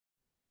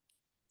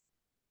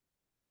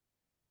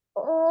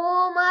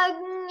ॐ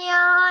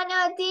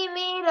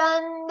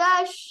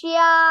अज्ञानतिमिरन्धस्य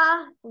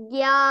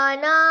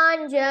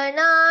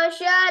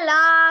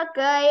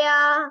ज्ञानाञ्जनशलाकया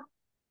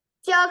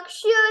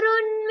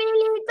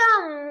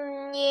चक्षुरुन्मिलितं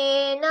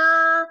येन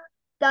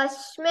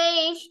तस्मै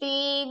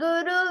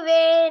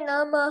श्रीगुरुवे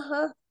नमः।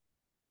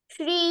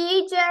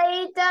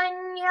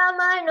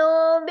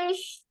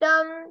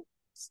 श्रीचैतन्यमनोभीष्टं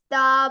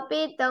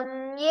स्थापितं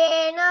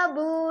येन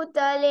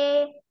भूतले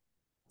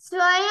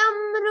स्वयं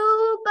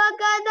रूप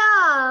कदा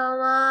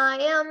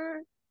मायं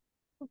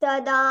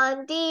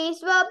ददाति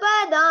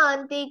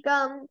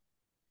स्वपदान्तिकम्।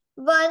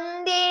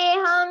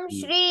 वन्देऽहं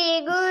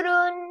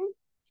श्रीगुरुन्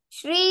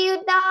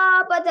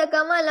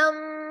श्रीयुतापदकमलं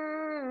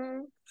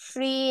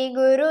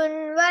श्रीगुरुन्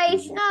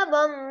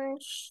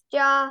वैष्णवंश्च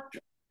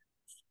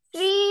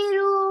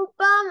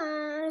श्रीरूपं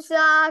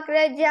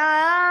साग्रजातं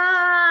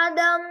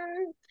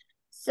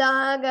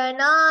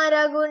सहगणा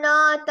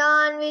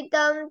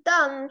रघुनाथान्वितं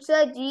तं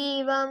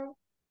सजीवं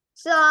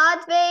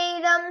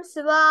साद्वैतं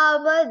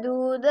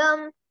स्ववधूतं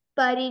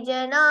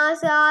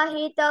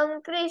परिजनसहितं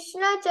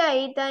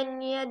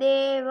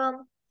कृष्णचैतन्यदेवं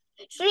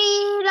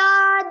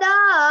श्रीराधा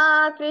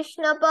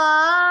कृष्णपादान्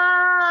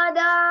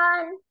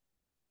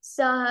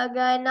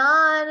सहगणा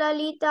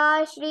ललिता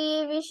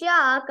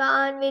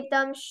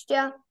श्रीविशाखान्वितंश्च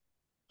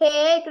हे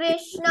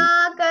कृष्णा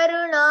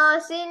करुणा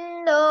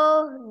सिन्धो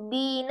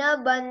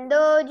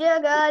दीनबन्धो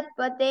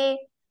जगत्पते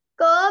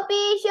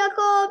गोपीश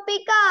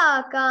गोपिका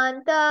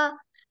कान्त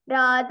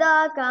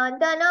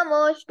राधाकान्त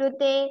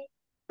नमोऽस्तुते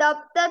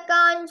तप्त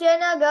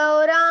काञ्चन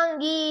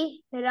गौराङ्गी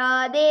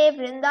राधे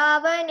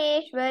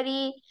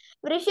वृन्दावनेश्वरी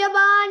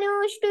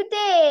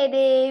वृषभानुष्टुते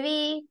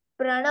देवी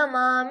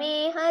प्रणमामि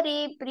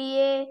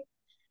हरिप्रिये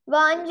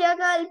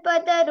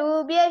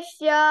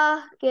वाञ्छकल्पतरुभ्यश्च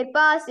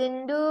कृपा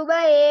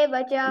सिन्धुभ्येव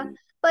च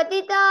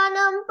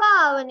पतितानां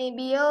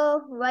पावनेभ्यो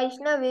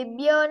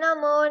वैष्णवेभ्यो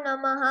नमो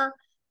नमः।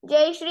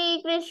 जय श्री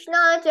कृष्ण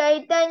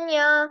चैतन्य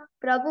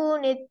प्रभु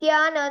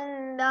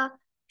नित्यानंद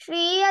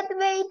श्री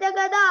अद्वैत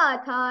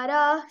गदाधर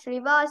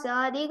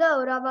श्रीवासादि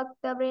गौर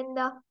भक्तवृंद।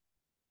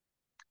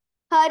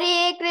 हरे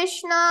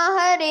कृष्णा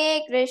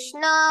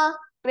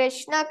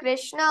कृष्ण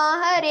कृष्ण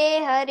हरे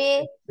हरे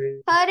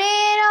हरे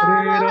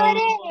राम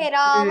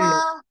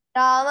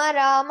राम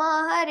राम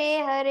हरे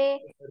हरे।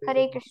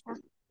 हरे Krishna.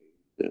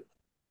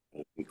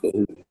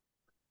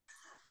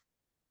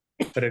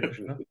 Hare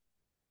Krishna.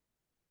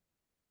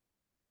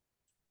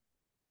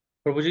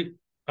 Prabhuji,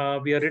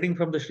 we are reading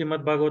from the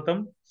Srimad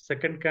Bhagavatam,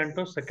 second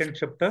canto, second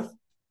chapter,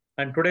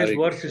 and today's Hare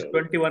verse Krishna. is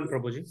 21,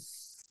 Prabhuji.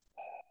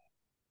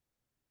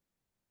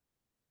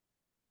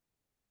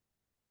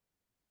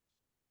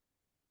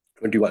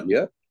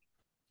 Yeah?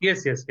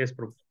 Yes,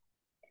 Prabhu.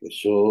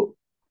 So,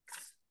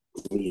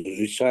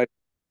 recite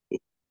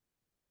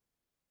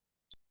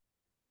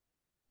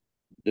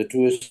the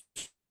two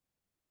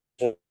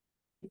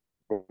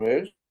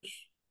prayers.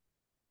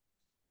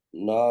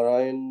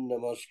 Narayan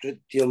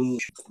Namaskrityam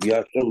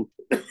Vyasam.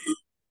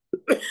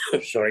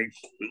 Sorry.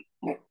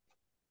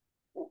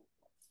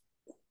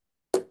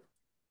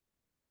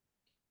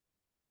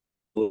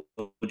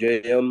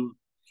 Jayam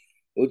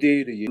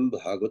Udiriyam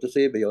Bhagavata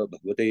Sevaya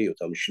Bhagavate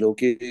Utam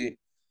Shloke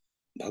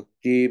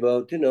Bhakti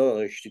Bhavtina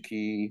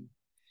Ashtaki.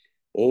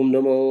 Om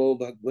Namo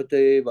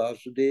Bhagavate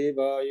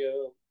Vasudevaya.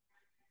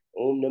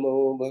 Om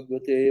Namo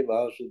Bhagavate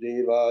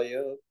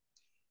Vasudevaya.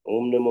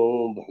 Om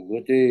Namo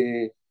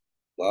Bhagavate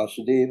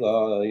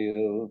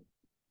Vasudevaya.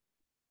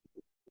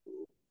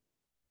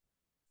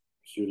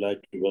 So, we'd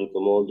like to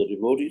welcome all the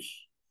devotees.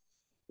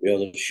 We are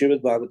the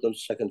Srimad Bhagavatam,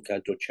 second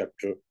canto,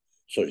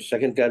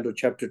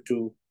 chapter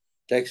 2,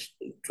 text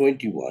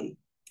 21.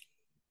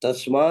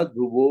 Tasmad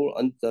Bhuvor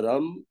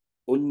Antaram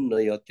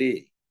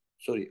Unnayayita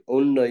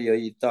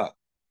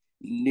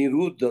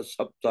Niruddha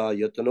Sapta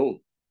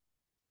Yatano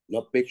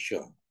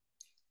Napeksha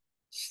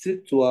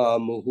Stitva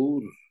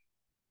Muhur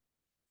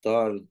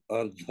Tar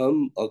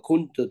Ardham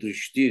Akunta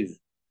Drishtir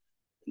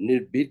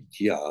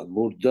Nirbidya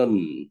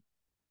Murdan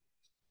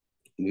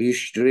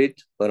Vishtret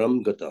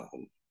Paramgata.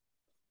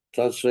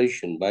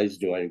 Translation by His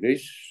Divine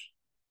Grace,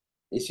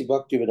 A.C.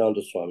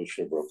 Bhaktivedanta Swami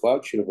Srila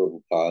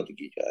Prabhupada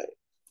Ki Jai.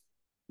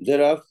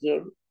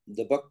 Thereafter,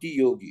 the Bhakti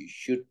Yogi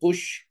should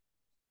push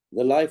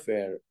the life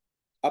air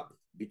up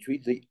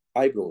between the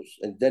eyebrows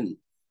and then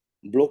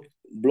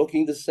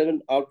blocking the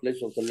 7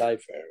 outlets of the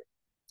life air.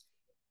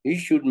 He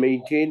should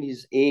maintain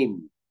his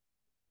aim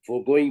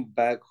for going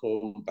back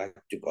home,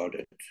 back to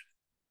Godhead.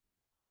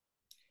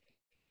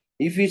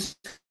 If he's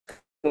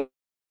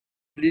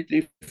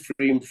completely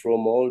free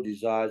from all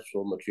desires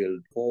for material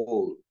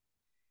whole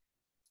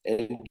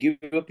and give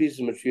up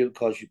his material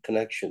conscious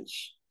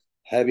connections,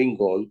 having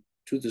gone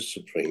to the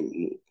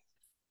Supreme.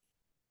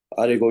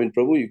 Are Govind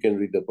Prabhu, you can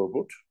read the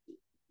purport.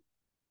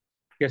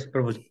 Yes,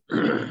 Prabhuji.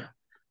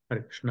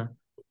 Hare Krishna.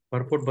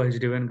 Purport by His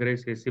Divine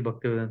Grace, A.C.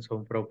 Bhaktivedanta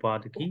Swami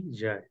Prabhupada Ki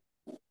Jai.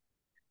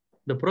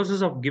 The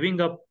process of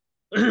giving up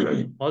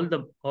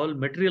all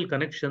material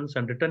connections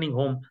and returning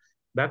home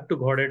back to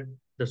Godhead,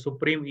 the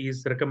Supreme,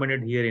 is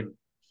recommended herein.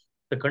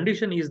 The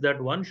condition is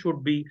that one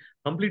should be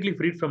completely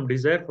freed from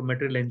desire for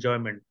material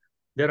enjoyment.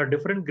 There are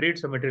different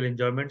grades of material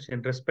enjoyments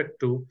in respect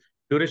to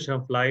duration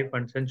of life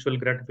and sensual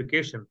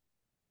gratification.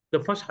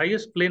 The first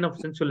highest plane of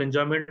sensual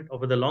enjoyment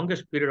over the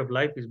longest period of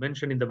life is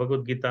mentioned in the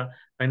Bhagavad Gita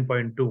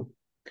 9.2.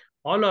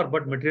 All are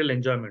but material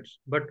enjoyments,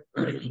 but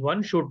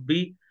one should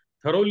be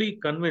thoroughly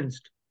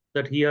convinced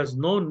that he has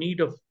no need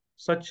of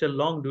such a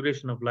long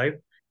duration of life,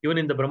 even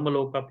in the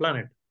Brahmaloka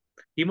planet.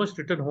 He must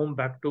return home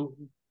back to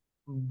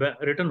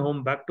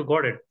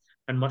Godhead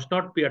and must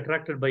not be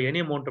attracted by any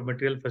amount of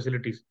material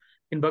facilities.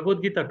 In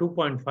Bhagavad Gita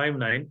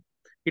 2.59,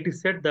 it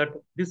is said that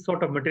this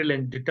sort of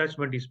material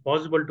detachment is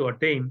possible to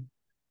attain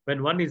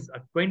when one is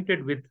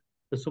acquainted with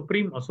the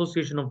supreme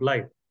association of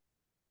life.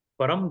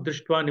 Param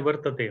drishtva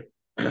nivartate.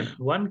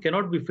 One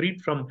cannot be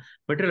freed from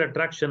material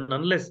attraction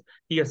unless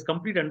he has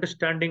complete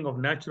understanding of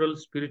nature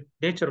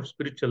of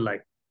spiritual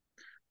life.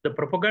 The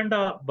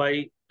propaganda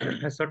by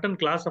a certain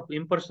class of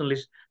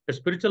impersonalists, the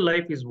spiritual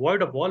life is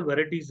void of all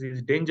varieties,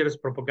 is dangerous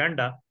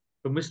propaganda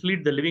to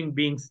mislead the living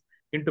beings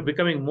into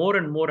becoming more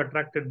and more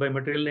attracted by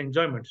material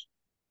enjoyments.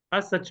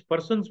 As such,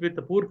 persons with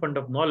a poor fund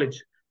of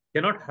knowledge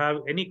cannot have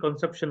any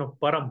conception of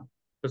Param,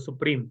 the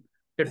Supreme.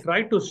 They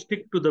try to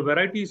stick to the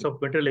varieties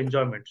of material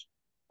enjoyments.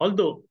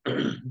 Although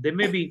they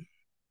may be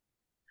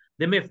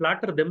they may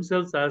flatter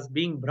themselves as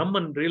being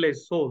Brahman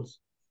realized souls,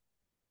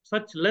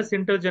 such less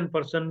intelligent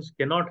persons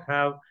cannot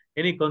have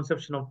any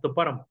conception of the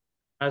Param,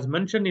 as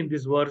mentioned in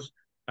this verse,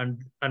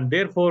 and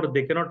therefore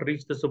they cannot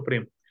reach the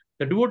Supreme.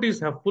 The devotees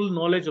have full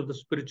knowledge of the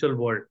spiritual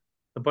world,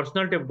 the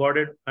personality of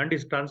Godhead, and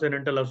his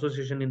transcendental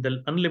association in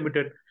the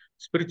unlimited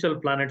spiritual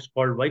planets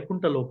called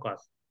Vaikuntha Lokas.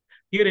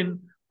 Herein,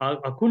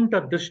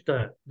 Akunta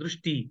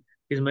Drishti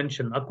is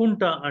mentioned.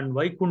 Akunta and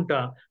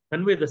Vaikunta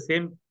convey the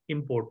same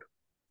import,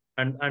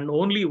 and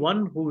only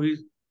one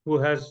who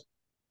has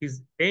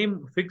his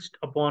aim fixed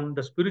upon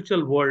the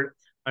spiritual world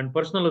and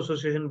personal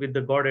association with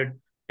the Godhead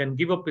can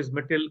give up his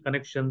material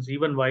connections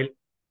even while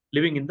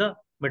living in the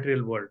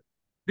material world.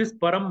 This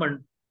Param and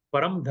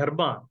Param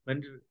Dharma,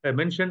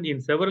 mentioned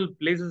in several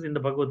places in the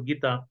Bhagavad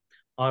Gita,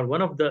 are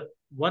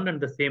one and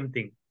the same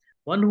thing.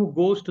 One who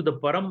goes to the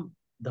Param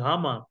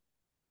Dhama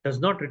does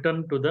not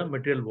return to the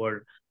material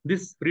world.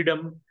 This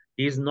freedom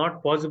is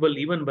not possible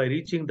even by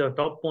reaching the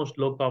topmost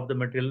loka of the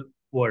material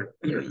world.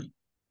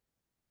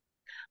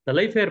 The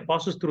life air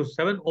passes through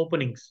 7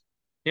 openings,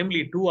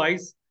 namely 2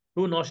 eyes,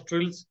 2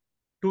 nostrils,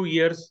 2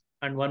 ears,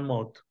 and 1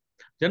 mouth.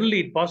 Generally,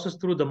 it passes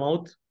through the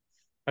mouth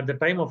at the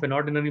time of an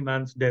ordinary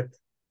man's death.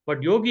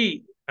 But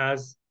Yogi,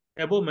 as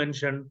above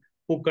mentioned,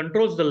 who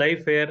controls the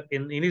life air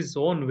in his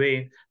own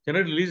way,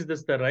 generally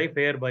releases the life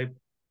air by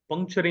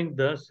puncturing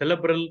the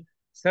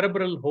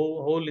cerebral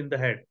hole in the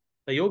head.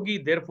 The yogi,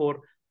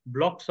 therefore,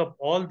 blocks up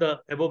all the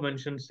above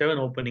mentioned 7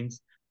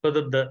 openings so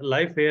that the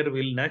life air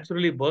will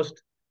naturally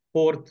burst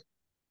forth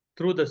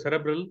through the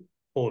cerebral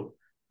hole.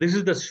 This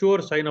is the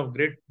sure sign of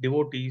great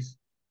devotees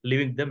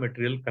leaving the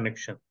material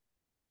connection.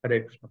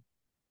 Hare Krishna.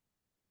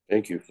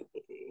 Thank you.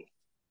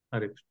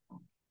 Hare Krishna.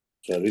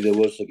 So I'll read the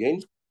verse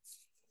again.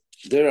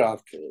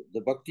 Thereafter,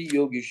 the bhakti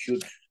yogi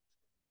should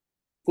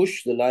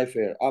push the life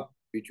air up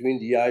between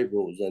the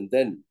eyebrows and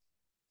then,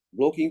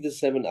 blocking the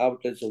 7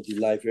 outlets of the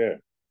life air,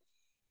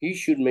 he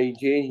should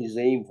maintain his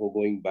aim for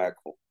going back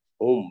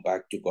home,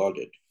 back to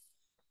Godhead.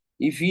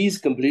 If he is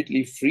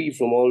completely free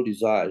from all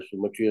desires for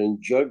material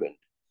enjoyment,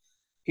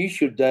 he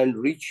should then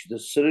reach the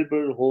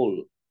cerebral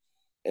hole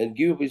and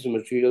give up his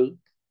material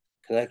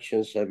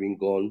connections, having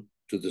gone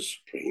to the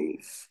Supreme.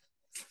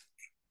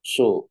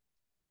 So,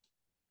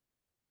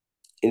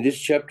 in this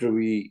chapter,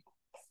 we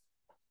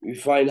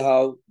find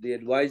how the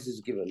advice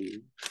is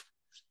given,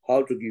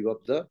 how to give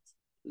up the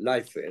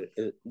life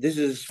air. This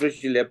is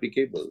especially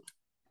applicable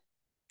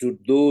to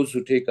those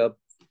who take up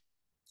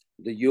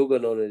the yoga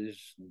known as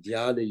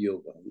Dhyana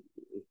Yoga,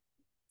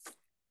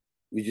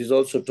 which is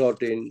also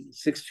taught in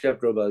 6th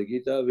chapter of Bhagavad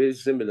Gita, very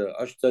similar,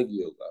 Ashtanga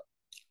Yoga.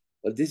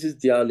 But this is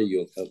Dhyana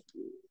Yoga.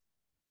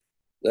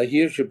 Now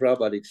here Sri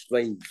Prabhupada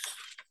explains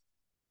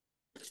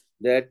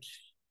that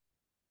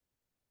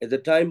at the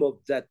time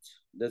of death,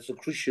 that's a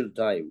crucial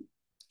time,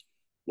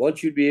 one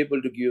should be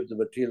able to give the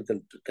material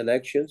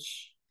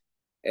connections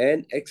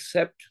and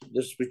accept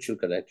the spiritual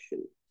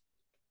connection,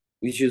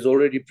 which is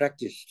already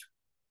practiced.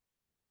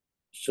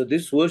 So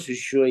this verse is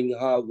showing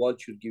how one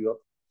should give up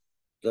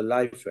the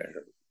life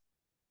air.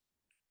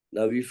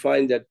 Now we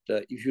find that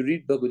if you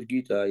read Bhagavad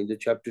Gita in the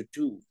chapter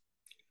 2,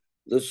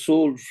 the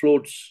soul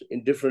floats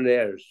in different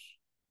airs.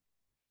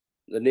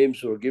 The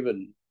names were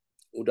given,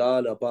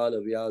 Udana, Apana,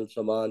 Vyana,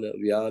 Samana,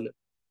 Vyana,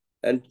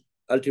 and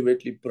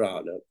ultimately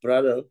Prana.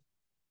 Prana,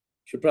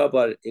 Sri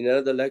Prabhupada in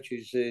another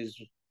lecture says,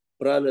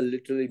 Prana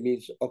literally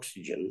means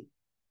oxygen.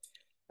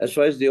 As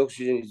far as the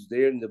oxygen is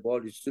there in the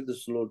body, still the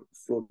soul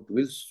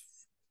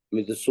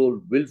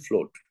will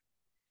float.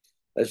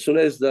 As soon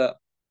as the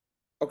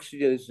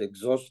oxygen is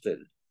exhausted,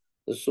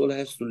 the soul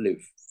has to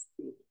leave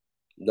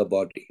the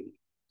body.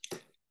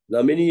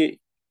 Now, many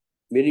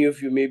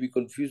of you may be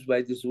confused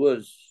by this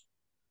verse.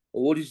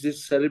 What is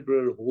this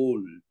cerebral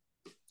hole?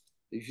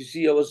 If you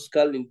see our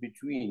skull in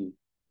between,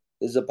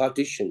 there's a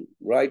partition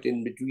right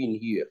in between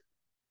here.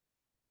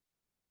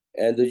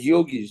 And the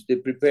yogis, they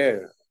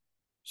prepare,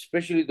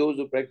 especially those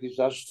who practice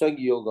Ashtanga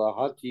Yoga,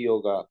 Hatha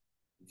Yoga,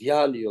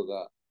 Dhyana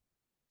Yoga,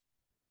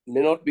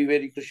 may not be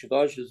very Krishna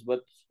conscious,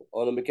 but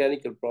on a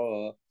mechanical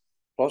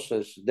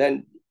process,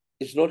 then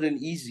it's not an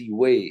easy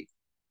way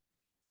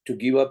to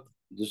give up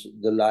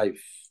the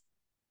life.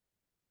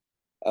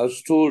 I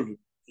was told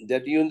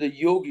that even the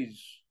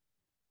yogis,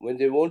 when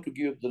they want to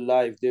give up the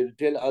life, they'll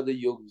tell other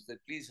yogis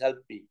that please help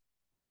me.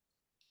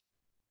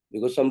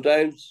 Because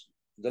sometimes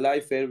the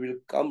life air will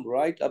come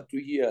right up to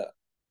here,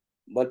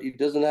 but it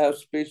doesn't have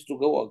space to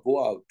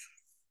go out.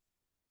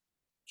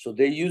 So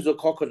they use a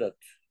coconut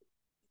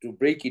to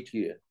break it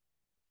here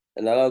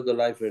and allow the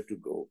life air to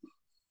go.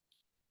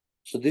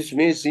 So this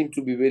may seem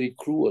to be very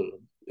cruel,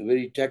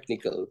 very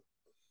technical.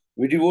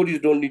 We devotees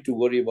don't need to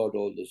worry about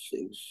all those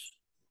things.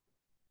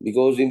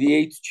 Because in the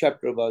 8th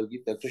chapter of Bhagavad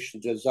Gita,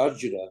 Krishna tells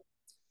Arjuna,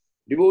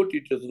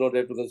 devotee does not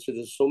have to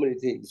consider so many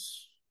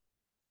things.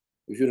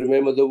 If you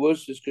remember the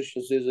verses,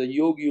 Krishna says, a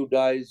yogi who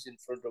dies in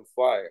front of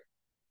fire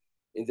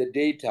in the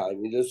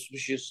daytime, in the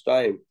auspicious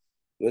time,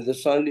 when the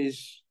sun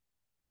is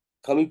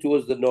coming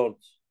towards the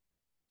north,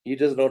 he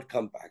does not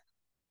come back.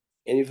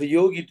 And if a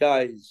yogi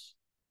dies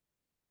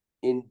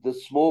in the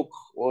smoke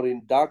or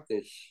in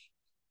darkness,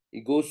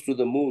 he goes to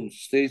the moon,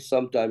 stays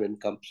some time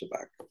and comes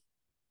back.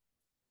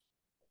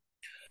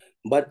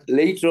 But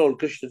later on,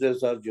 Krishna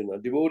tells Arjuna,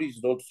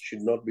 devotees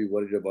should not be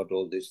worried about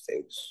all these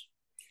things.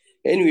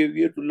 Anyway,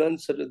 we have to learn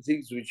certain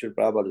things which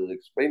Prabhupada is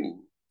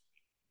explaining.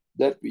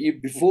 That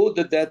before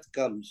the death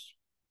comes,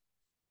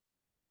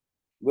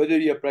 whether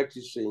you are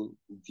practicing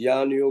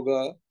Dhyana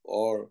Yoga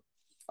or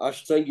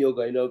Ashtanga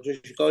Yoga in our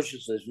Krishna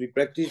consciousness, we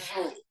practice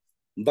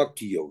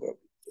Bhakti Yoga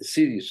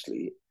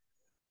seriously.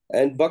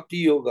 And Bhakti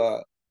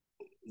Yoga,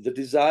 the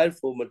desire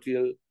for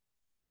material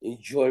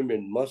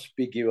enjoyment must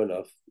be given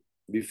up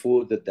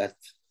before the death.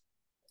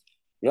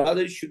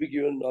 Rather, it should be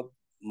given up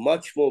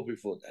much more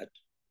before that.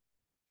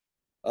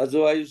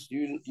 Otherwise,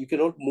 you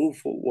cannot move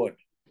forward.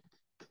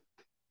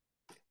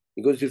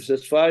 Because if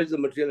as far as the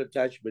material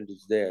attachment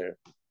is there,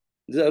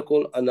 these are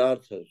called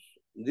anarthas.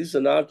 These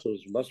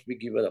anarthas must be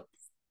given up.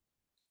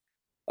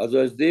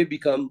 Otherwise, they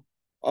become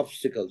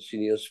obstacles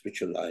in your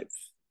spiritual life.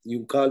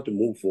 You can't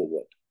move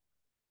forward.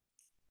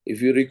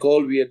 If you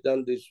recall, we had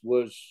done this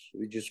verse,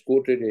 we just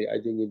quoted, I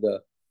think, in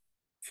the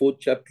 4th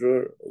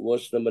chapter,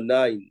 verse number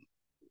 9.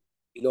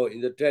 No, in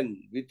the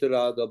 10,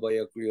 Vitaraga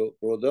Bhaya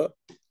Krodha.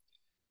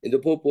 In the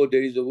purport,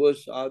 there is a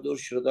verse, Ado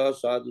Shraddha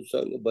Sadhu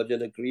Sangha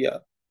Bhajana Kriya,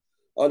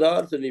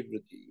 Anartha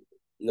Nivriti.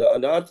 Now,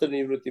 Anartha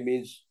Nivriti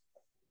means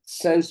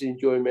sense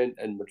enjoyment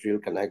and material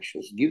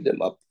connections. Give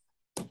them up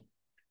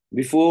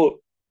before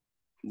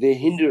they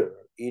hinder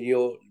in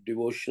your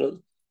devotional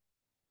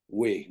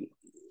way.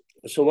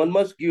 So one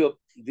must give up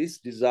this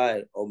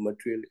desire of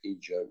material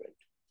enjoyment.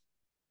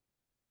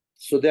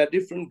 So there are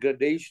different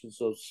gradations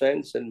of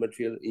sense and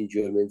material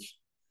enjoyments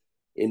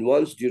in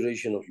one's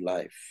duration of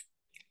life.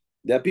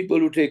 There are people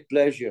who take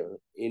pleasure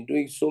in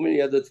doing so many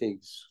other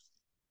things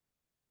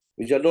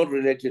which are not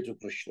related to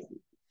Krishna.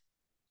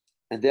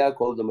 And they are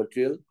called the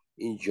material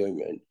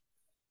enjoyment.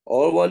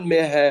 Or one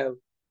may have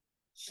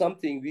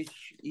something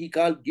which he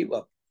can't give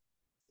up.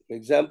 For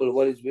example,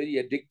 one is very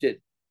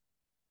addicted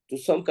to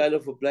some kind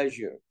of a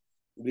pleasure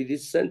with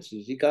his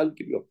senses. He can't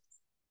give up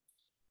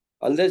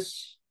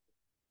unless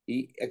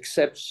he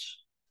accepts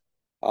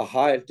a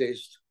higher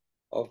taste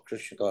of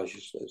Krishna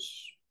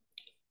consciousness.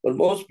 But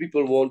most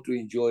people want to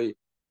enjoy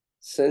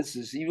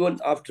senses even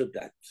after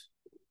that.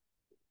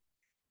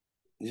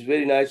 It's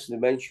very nicely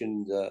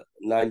mentioned in the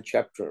 9th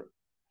chapter,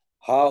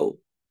 how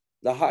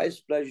the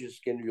highest pleasures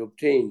can be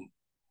obtained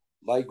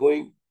by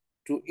going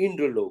to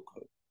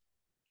Indraloka.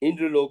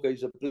 Indraloka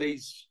is a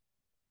place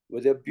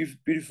where there are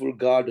beautiful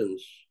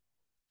gardens.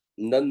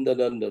 Nanda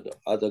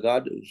are the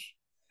gardens.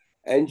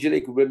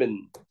 Angelic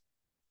women,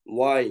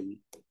 wine,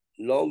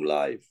 long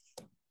life.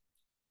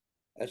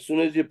 As soon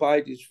as your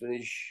piety is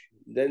finished,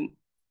 then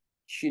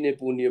Shine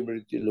Punya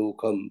Mriti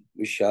Lokam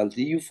Vishanti,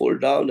 you fall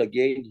down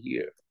again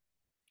here.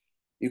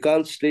 You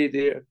can't stay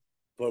there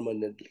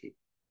permanently.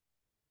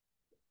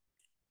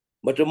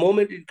 But a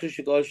moment in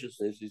Krishna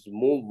consciousness is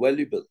more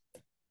valuable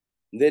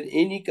than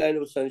any kind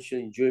of sensual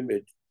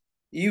enjoyment,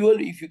 even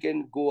if you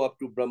can go up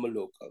to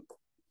Brahmaloka.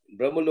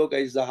 Brahmaloka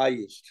is the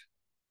highest.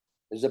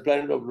 It's the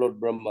planet of Lord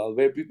Brahma,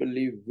 where people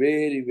live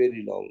very,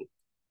 very long.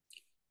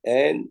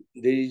 And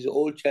there is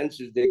all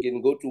chances they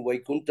can go to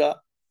Vaikuntha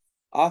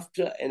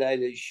after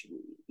annihilation.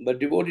 But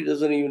devotee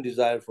doesn't even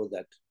desire for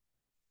that.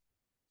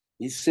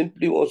 He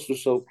simply wants to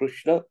serve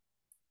Krishna.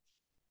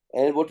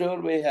 And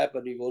whatever may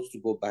happen, he wants to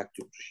go back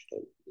to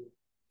Krishna.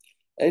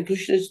 And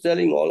Krishna is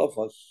telling all of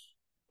us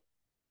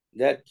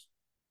that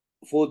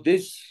for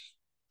this,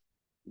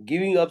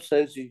 giving up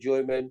sense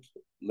enjoyment,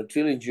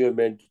 material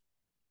enjoyment,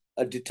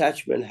 a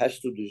detachment has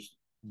to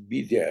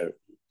be there.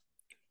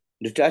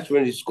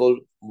 Detachment is called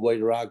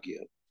vairagya.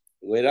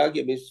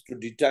 Vairagya means to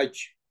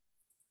detach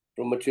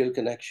from material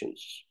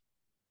connections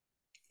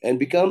and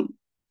become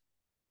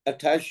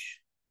attached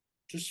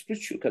to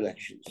spiritual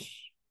connections.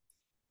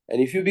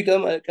 And if you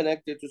become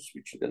connected to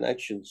spiritual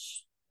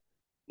connections,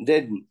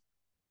 then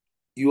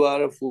you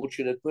are a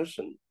fortunate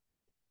person.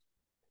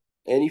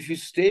 And if you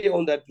stay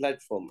on that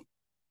platform,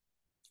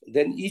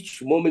 then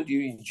each moment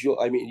you enjoy,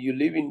 you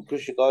live in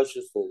Krishna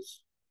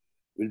consciousness,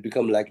 will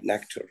become like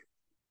nectar.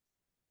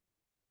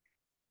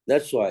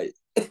 That's why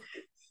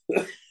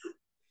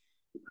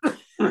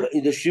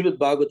in the Srimad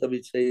Bhagavatam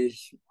it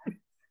says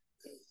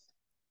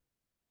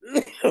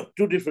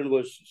two different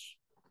verses.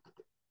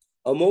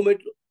 A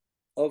moment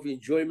of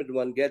enjoyment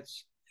one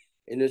gets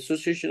in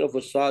association of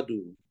a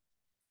sadhu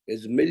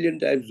is 1,000,000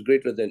 times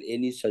greater than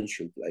any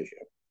sensual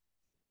pleasure.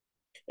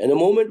 And a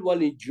moment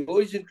one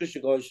enjoys in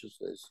Krishna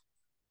consciousness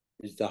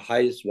is the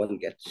highest one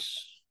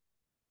gets.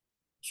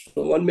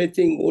 So one may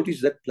think, what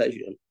is that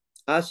pleasure?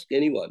 Ask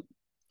anyone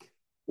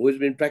who has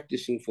been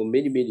practicing for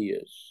many, many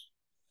years,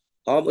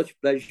 how much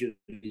pleasure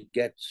he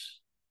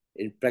gets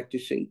in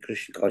practicing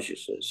Krishna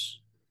consciousness.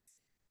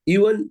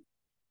 Even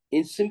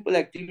in simple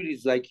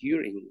activities like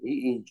hearing,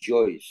 he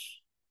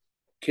enjoys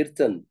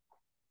kirtan,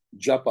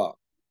 japa,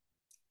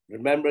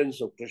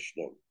 remembrance of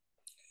Krishna,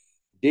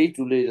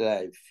 day-to-day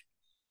life,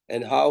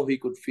 and how he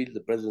could feel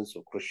the presence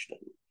of Krishna.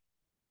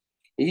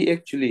 He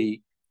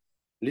actually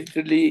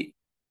literally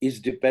is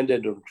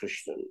dependent on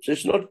Krishna. So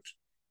it's not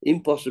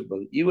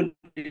impossible, even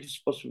it is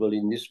possible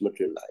in this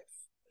material life.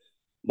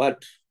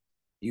 But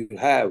you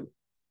have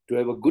to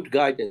have a good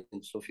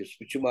guidance of your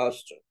spiritual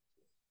master.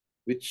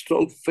 With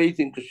strong faith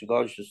in Krishna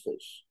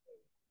consciousness,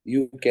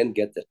 you can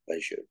get that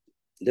pleasure.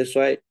 That's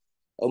why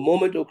a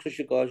moment of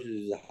Krishna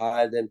consciousness is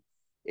higher than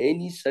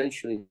any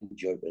sensual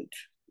enjoyment.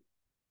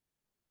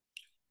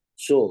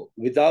 So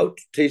without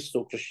taste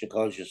of Krishna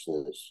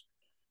consciousness,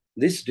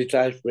 this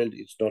detachment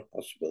is not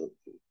possible.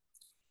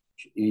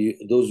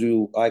 Those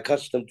who are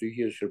accustomed to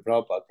hear Sri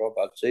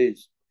Prabhupada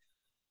says,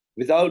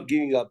 without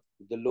giving up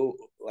the low,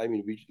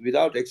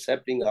 without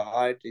accepting a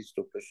higher taste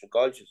of Krishna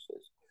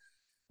consciousness,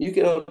 you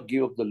cannot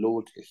give up the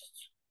lower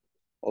taste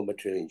of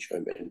material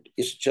enjoyment.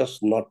 It's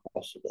just not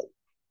possible.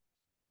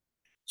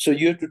 So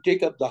you have to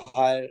take up the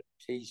higher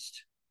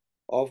taste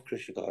of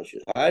Krishna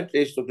consciousness. Higher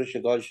taste of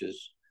Krishna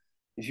consciousness,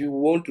 if you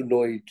want to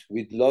know it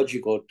with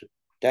logic or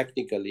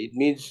technically, it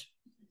means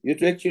you have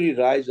to actually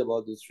rise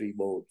above the three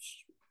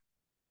modes.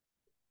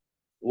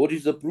 What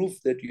is the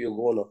proof that you're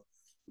going to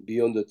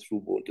beyond the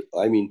three modes?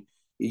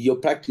 Your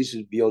practice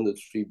is beyond the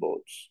three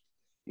modes.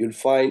 You'll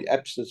find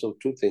absence of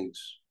two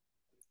things,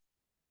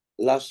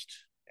 lust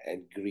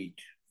and greed.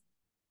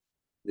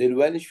 They'll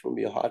vanish from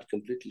your heart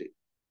completely.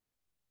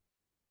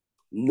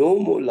 No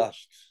more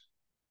lust.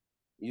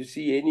 You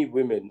see any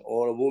women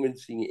or a woman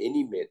seeing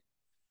any man,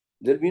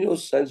 there'll be no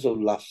sense of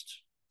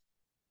lust.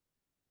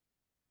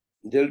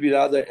 There'll be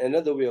rather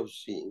another way of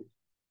seeing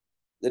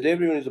that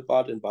everyone is a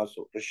part and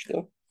parcel of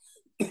Krishna,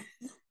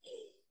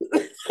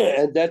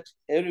 and that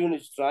everyone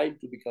is trying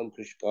to become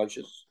Krishna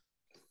conscious.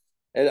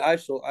 And I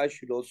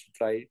should also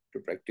try to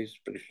practice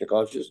Krishna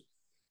consciousness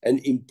and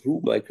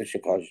improve my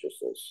Krishna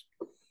consciousness.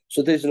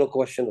 So there's no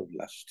question of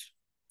lust,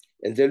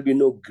 and there'll be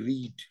no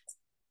greed.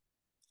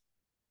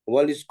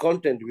 One is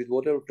content with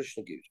whatever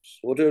Krishna gives,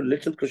 whatever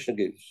little Krishna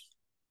gives,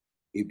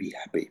 you'll be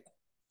happy.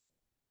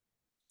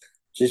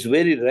 So it's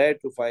very rare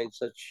to find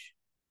such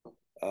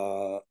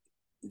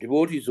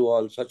devotees who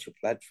are on such a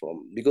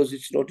platform, because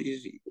it's not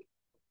easy.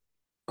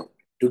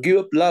 To give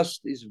up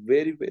lust is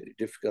very, very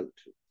difficult.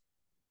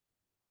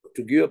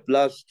 To give up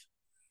lust,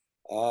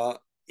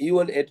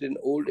 even at an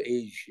old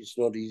age, is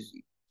not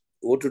easy.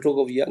 What to talk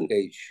of young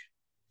age?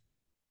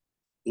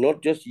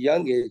 Not just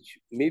young age,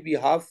 maybe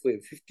halfway,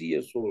 50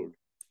 years old.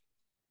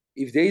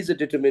 If there is a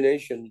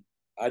determination,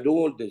 I don't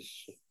want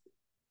this,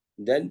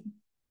 then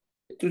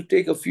it will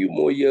take a few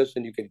more years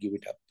and you can give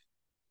it up.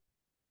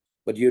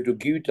 But you have to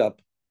give it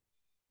up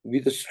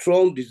with a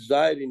strong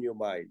desire in your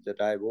mind that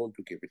I want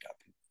to give it up.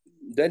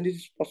 Then it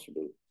is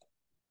possible.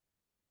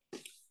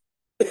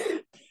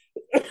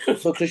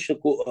 So Krishna,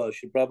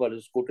 Sri Prabhupada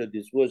has quoted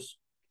this verse,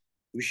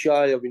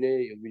 Vishaya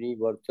Vinay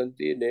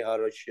Vartante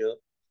Neharashya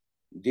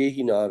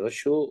Dehina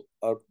Rasho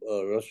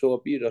Raso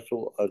Api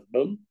Raso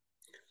Arnam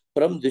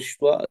Pram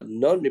Dishtva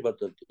Na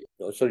Nivartate.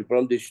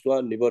 Pram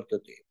Dishtva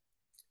Nivartate.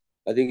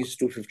 I think it's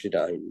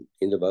 259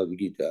 in the Bhagavad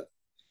Gita.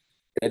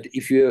 That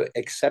if you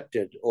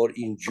accepted or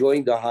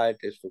enjoying the higher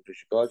taste of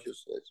Krishna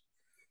consciousness,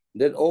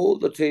 then all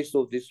the taste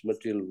of this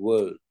material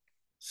world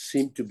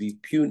seem to be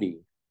puny,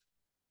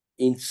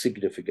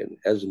 insignificant,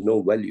 has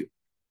no value.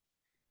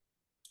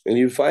 And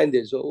you find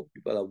there's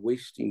people are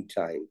wasting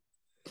time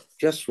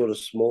just for the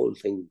small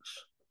things,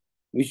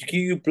 which give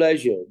you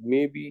pleasure,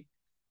 maybe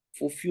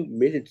for a few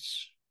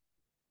minutes.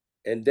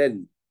 And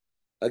then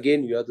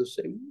again, you are the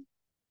same.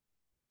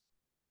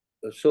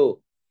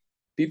 So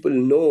people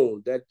know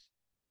that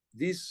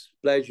these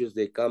pleasures,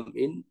 they come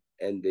in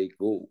and they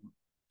go.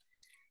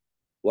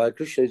 While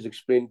Krishna is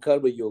explaining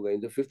Karma Yoga in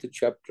the 5th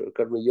chapter,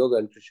 Karma Yoga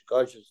and Krishna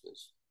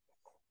Consciousness,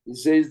 he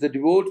says the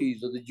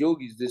devotees or the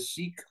yogis, they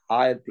seek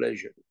higher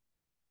pleasure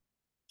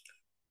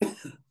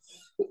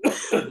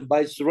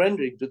by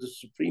surrendering to the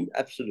Supreme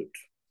Absolute,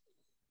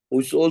 who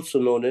is also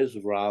known as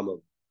Rama.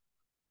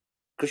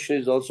 Krishna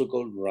is also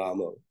called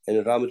Rama,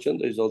 and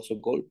Ramachandra is also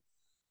called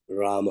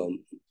Rama.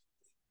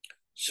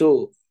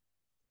 So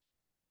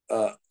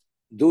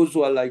those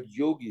who are like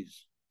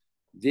yogis,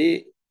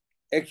 they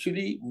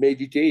actually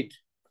meditate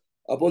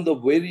upon the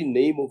very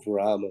name of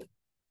Rama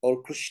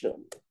or Krishna.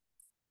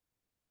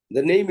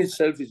 The name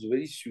itself is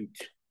very sweet.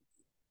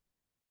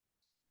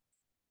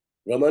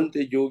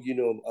 Ramante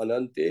yogino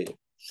anante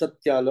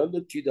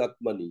satyananda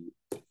chidatmani.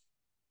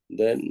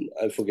 Then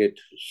I forget.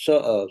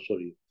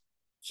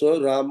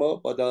 So Rama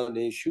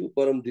padaneshu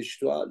param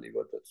dishtva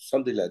nivatat.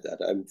 Something like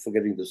that. I'm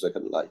forgetting the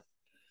second line.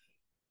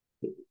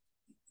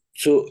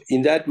 So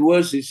in that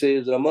verse, it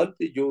says,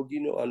 Ramante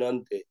yogino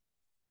anante.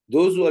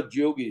 Those who are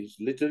yogis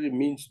literally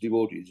means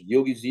devotees.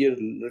 Yogis here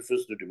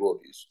refers to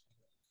devotees.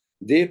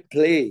 They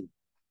play.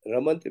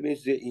 Ramante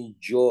means they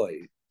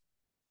enjoy.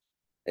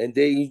 And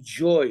they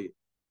enjoy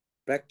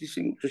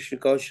practicing Krishna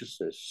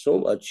consciousness so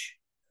much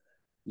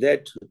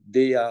that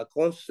they are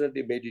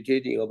constantly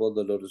meditating about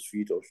the lotus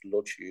feet of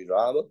Lord Sri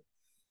Rama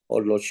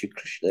or Lord Sri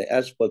Krishna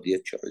as per their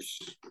choice.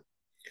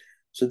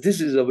 So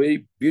this is a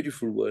very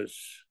beautiful verse.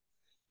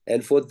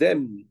 And for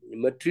them,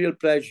 material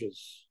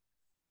pleasures,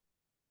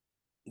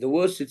 the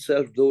verse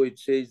itself, though, it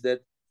says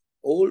that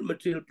all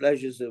material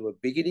pleasures have a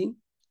beginning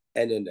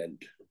and an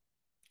end,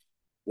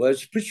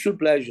 whereas spiritual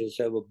pleasures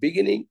have a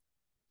beginning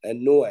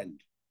and no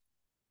end.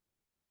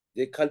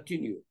 They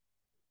continue,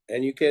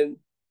 and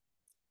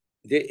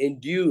they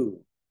endure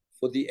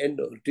for the end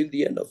till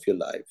the end of your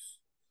life,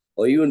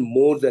 or even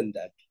more than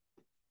that.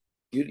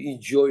 You'll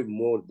enjoy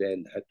more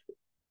than that.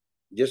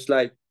 Just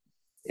like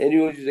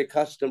anyone is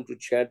accustomed to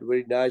chant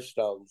very nice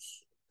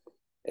sounds,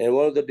 and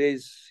one of the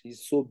days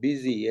he's so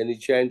busy and he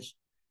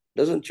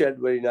doesn't chant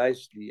very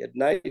nicely. At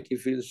night he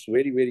feels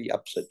very, very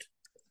upset.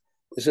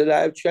 He said,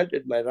 I have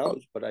chanted my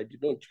rounds, but I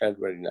did not chant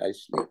very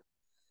nicely.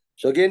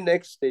 So again,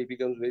 next day he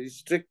becomes very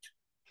strict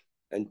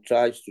and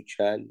tries to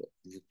chant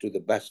to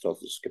the best of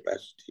his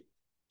capacity.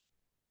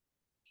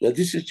 Now,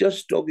 this is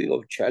just talking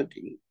of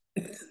chanting.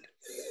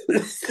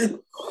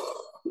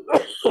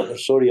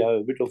 Sorry, I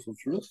have a bit of a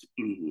flu.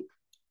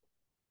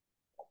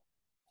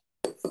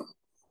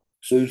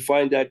 So you'll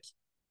find that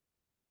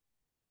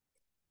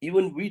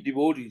even we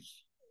devotees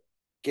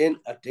can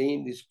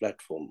attain this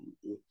platform.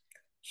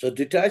 So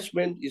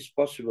detachment is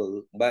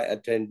possible by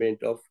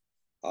attainment of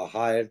a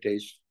higher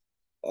taste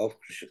of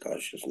Krishna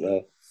consciousness.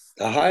 Now,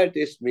 the higher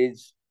taste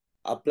means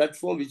a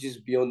platform which is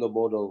beyond the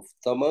mode of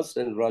tamas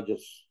and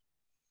rajas.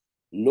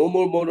 No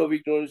more mode of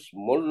ignorance,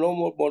 no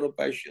more mode of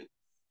passion,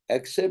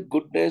 except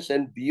goodness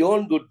and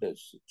beyond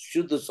goodness,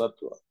 Shuddha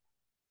Sattva.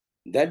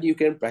 Then you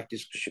can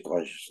practice Krishna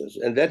consciousness.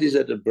 And that is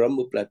at the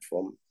Brahma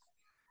platform,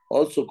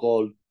 also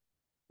called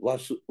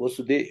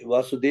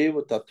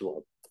Vasudeva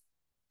Tattva.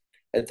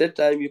 At that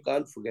time, you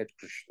can't forget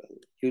Krishna.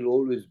 You'll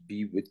always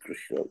be with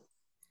Krishna.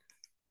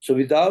 So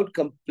without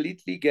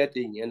completely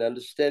getting an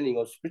understanding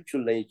of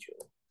spiritual nature,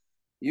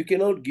 you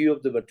cannot give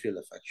up the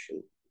material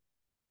affection.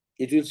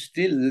 It will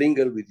still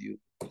linger with you.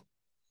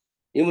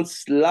 Even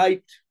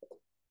slight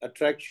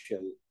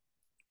attraction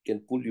can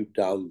pull you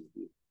down,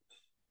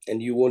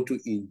 and you want to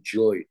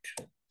enjoy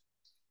it.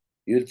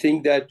 You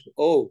think that,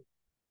 oh,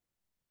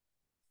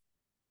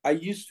 I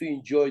used to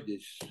enjoy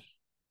this,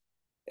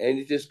 and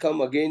it has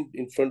come again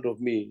in front of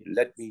me.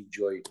 Let me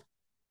enjoy it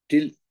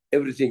till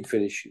everything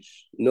finishes.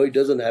 No, it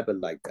doesn't happen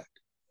like that.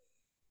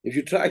 If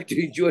you try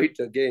to enjoy it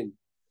again,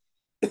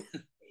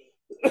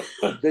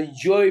 the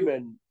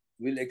enjoyment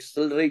will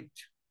accelerate,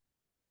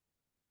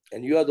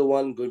 and you are the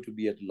one going to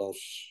be at loss.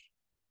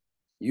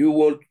 You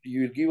will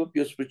give up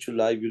your spiritual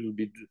life, you will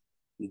be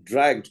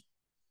dragged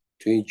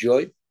to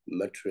enjoy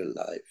material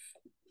life.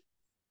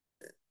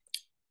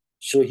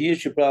 So here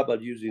Sri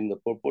Prabhupada using the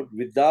purport,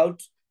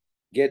 without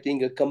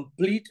getting a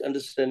complete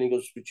understanding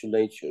of spiritual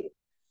nature,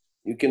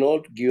 you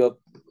cannot give up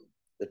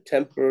the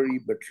temporary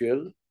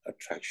material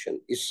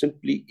attraction. It's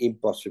simply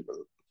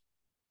impossible.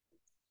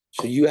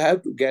 So you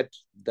have to get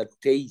the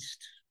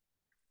taste.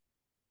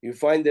 You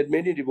find that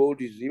many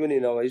devotees, even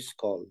in our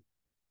ISKCON,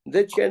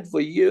 they chant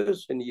for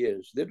years and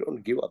years. They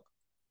don't give up.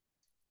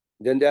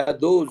 Then there are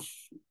those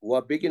who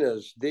are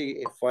beginners.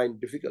 They find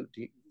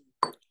difficulty.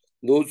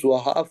 Those who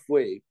are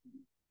halfway,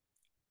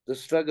 the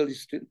struggle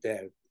is still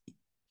there.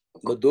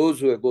 But those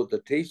who have got the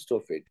taste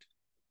of it,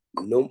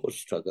 no more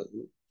struggle.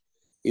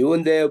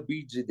 Even they have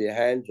beads in their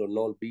hands or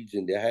no beads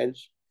in their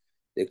hands,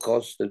 they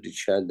constantly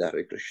chant the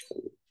Hare Krishna.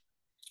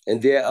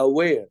 And they are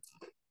aware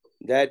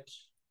that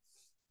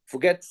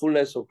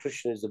forgetfulness of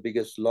Krishna is the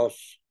biggest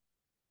loss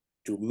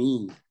to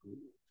me.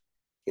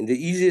 And the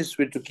easiest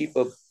way to keep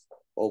up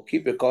or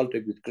keep a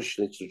contact with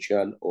Krishna is to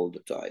chant all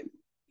the time.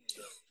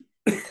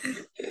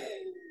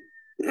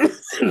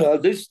 Now,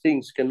 these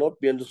things cannot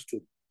be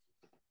understood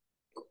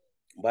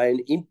by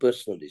an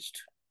impersonalist,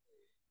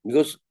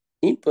 because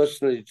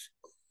impersonalist,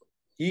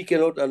 he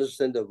cannot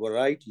understand the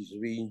varieties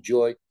we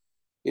enjoy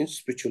in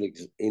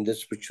the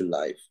spiritual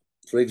life.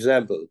 For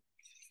example,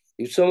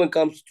 if someone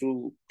comes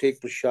to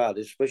take prasad,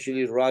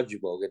 especially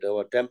Rajbhog at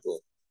our temple,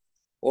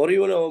 or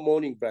even our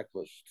morning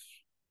breakfast,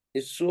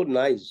 it's so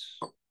nice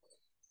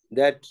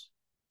that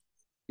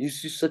you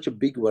see such a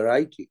big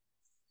variety.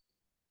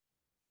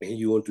 and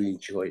you want to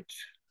enjoy it.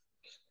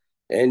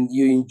 And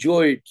you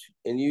enjoy it,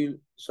 and you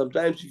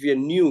sometimes, if you're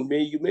new,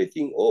 you may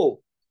think,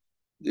 oh,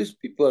 these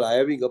people are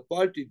having a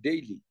party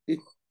daily.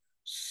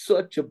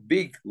 Such a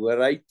big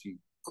variety,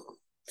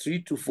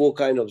 3 to 4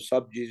 kind of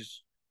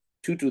subjects,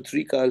 2 to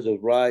 3 kinds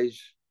of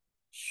rice,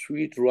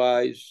 sweet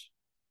rice,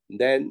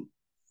 then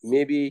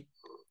maybe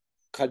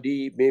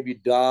khadi, maybe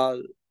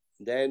dal,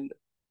 then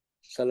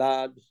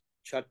salad,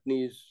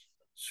 chutneys,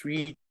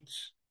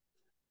 sweets.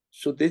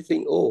 So they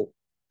think, oh,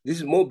 this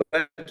is more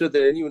better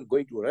than anyone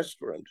going to a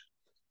restaurant.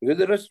 Because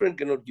the restaurant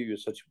cannot give you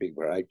such a big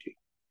variety.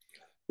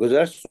 Because the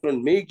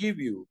restaurant may give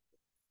you,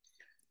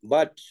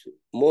 but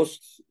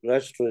most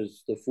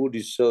restaurants, the food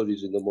is served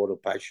is in the mode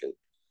of passion,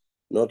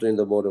 not in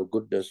the mode of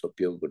goodness or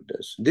pure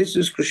goodness. This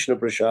is Krishna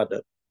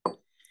Prasada.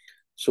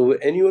 So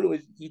anyone who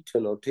has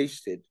eaten or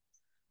tasted,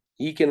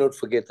 he cannot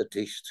forget the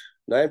taste.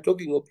 Now I'm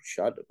talking of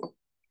Prasada.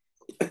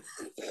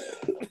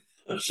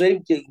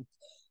 Same thing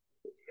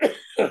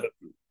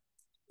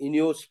in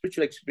your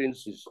spiritual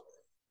experiences.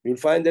 You'll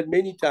find that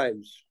many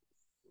times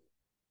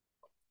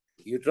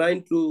you're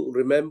trying to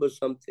remember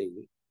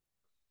something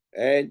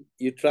and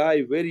you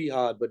try very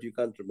hard, but you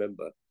can't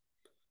remember.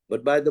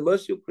 But by the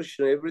mercy of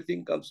Krishna,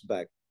 everything comes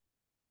back.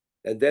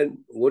 And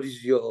then what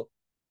is your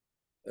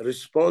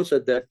response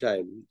at that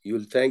time?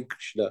 You'll thank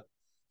Krishna.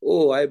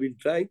 Oh, I've been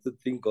trying to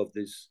think of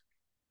this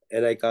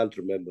and I can't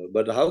remember.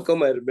 But how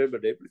come I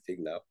remembered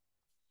everything now?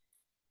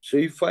 So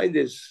you find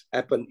this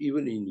happen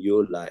even in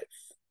your life.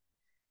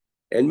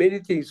 And many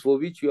things for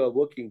which you are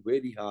working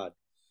very hard.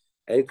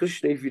 And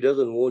Krishna, if he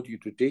doesn't want you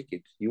to take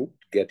it, you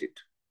won't get it.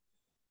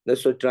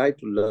 That's why try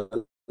to learn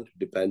to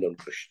depend on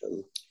Krishna.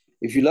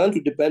 If you learn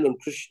to depend on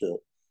Krishna,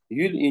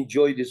 you'll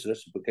enjoy this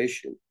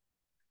reciprocation.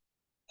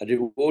 A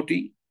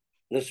devotee,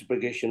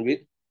 reciprocation with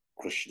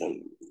Krishna.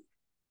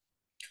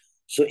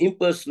 So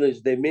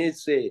impersonalists, they may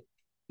say,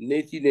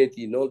 neti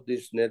neti, not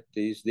this, not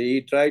this.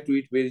 They try to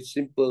eat very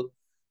simple.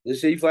 They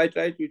say, if I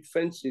try to eat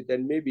fancy,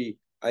 then maybe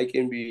I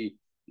can be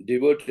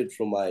diverted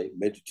from my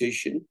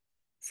meditation,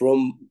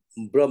 from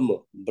Brahma.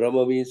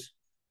 Brahma means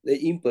the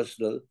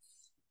impersonal,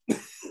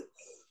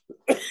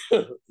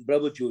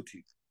 Brahma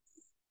Jyoti.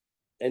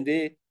 And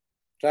they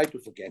try to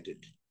forget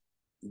it.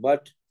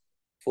 But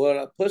for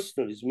a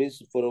personalist,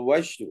 means for a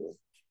Vaishnava,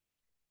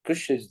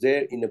 Krishna is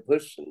there in a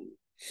person,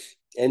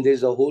 and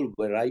there's a whole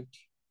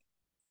variety.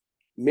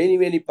 Many,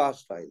 many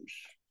pastimes.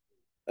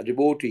 A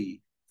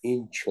devotee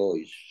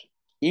enjoys,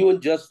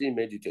 even just in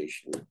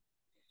meditation.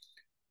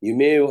 You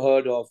may have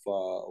heard of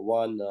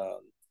one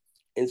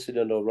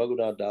incident of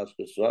Raghunath Das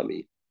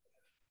Goswami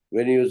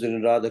when he was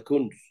in Radha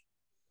Kund.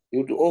 He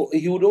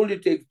would only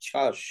take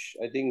chash.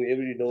 I think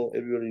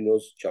everybody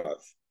knows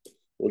chash.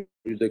 What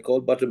do they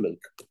call buttermilk?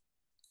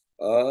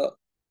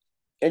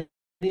 And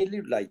he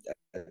lived like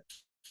that.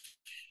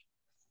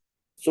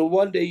 So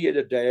one day he had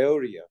a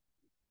diarrhea.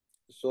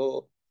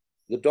 So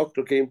the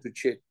doctor came to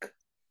check.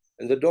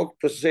 And the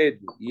doctor said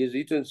he has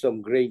eaten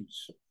some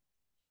grains.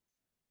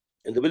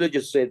 And the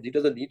villager said he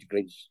doesn't eat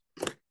grains.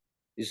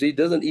 You see, he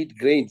doesn't eat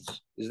grains.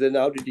 Then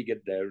how did he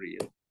get diarrhea?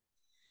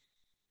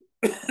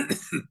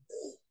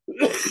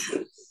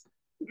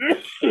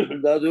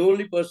 Now the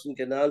only person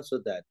can answer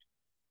that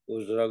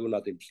was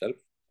Raghunath himself.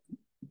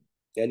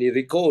 And he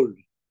recalled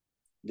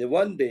that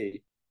one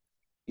day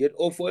he had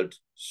offered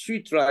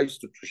sweet rice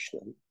to Krishna.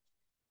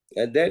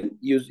 And then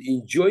he was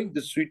enjoying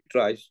the sweet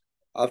rice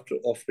after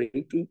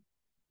offering to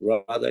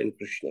Radha and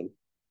Krishna.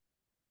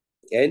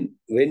 And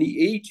when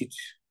he ate it,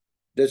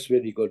 that's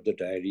when he got the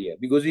diarrhea,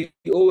 because he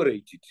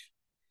overate it.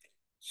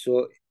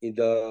 So in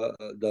the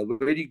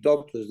Vedic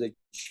doctors, they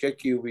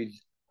check you with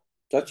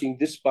touching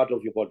this part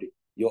of your body,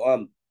 your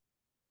arm,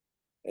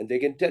 and they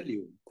can tell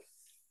you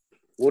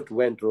what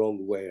went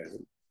wrong where.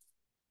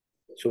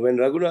 So when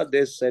Raghunath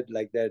Des said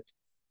like that,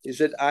 he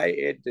said, I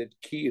ate that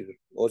kheer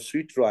or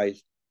sweet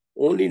rice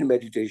only in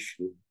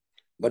meditation,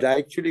 but I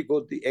actually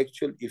got the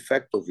actual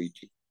effect of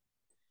eating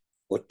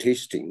or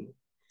tasting.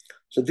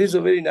 So this is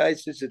a very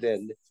nice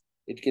incident.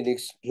 It can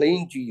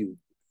explain to you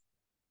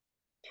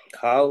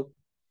how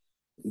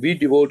we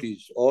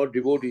devotees or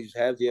devotees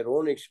have their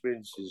own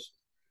experiences.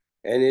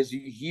 And as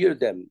you hear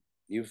them,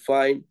 you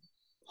find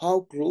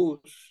how close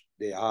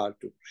they are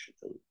to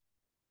Krishna.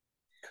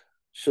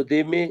 So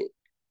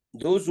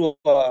those who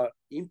are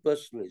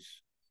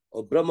impersonalists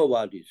or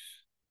Brahmavadis,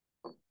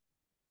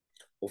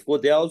 of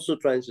course, they are also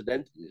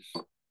transcendentalists.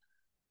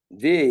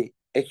 They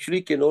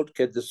actually cannot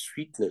get the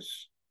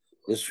sweetness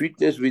which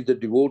the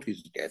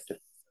devotees get.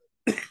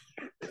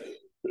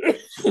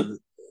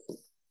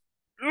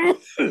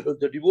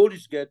 The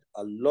devotees get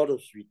a lot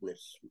of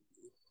sweetness.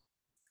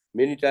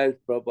 Many times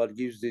Prabhupada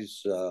gives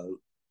this,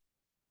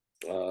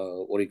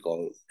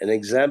 an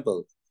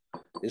example.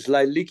 It's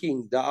like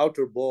licking the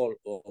outer ball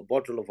or a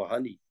bottle of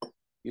honey.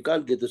 You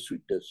can't get the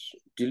sweetness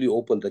till you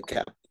open the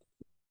cap.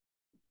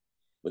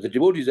 But the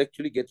devotees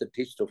actually get the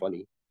taste of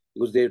honey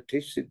because they have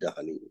tasted the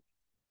honey.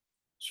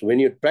 So when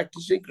you're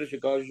practicing Krishna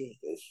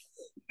consciousness,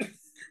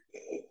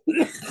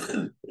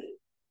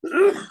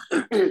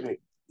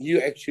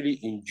 you actually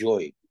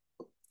enjoy.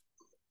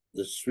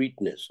 the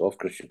sweetness of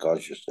Krishna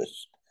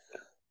consciousness.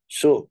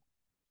 So,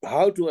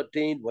 how to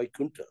attain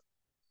Vaikuntha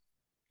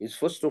is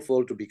first of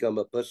all to become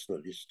a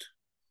personalist.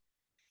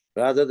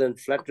 Rather than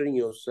flattering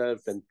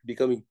yourself and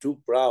becoming too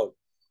proud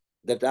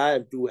that I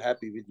am too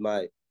happy with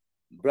my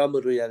Brahma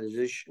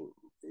realization.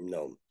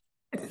 No.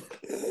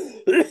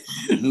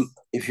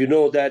 If you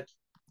know that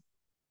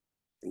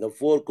the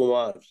four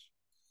Kumars,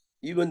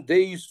 even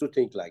they used to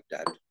think like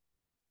that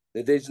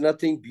there is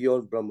nothing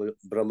beyond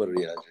Brahma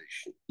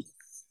realization.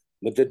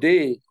 But the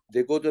day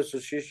they go to the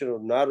association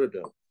of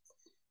Narada,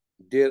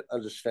 their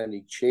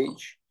understanding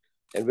changed.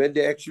 And when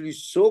they actually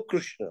saw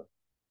Krishna,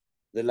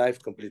 their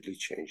life completely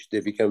changed.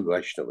 They became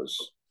Vaishnavas.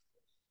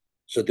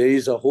 So there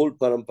is a whole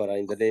parampara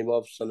in the name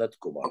of Sanat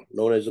Kumar,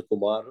 known as a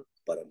Kumar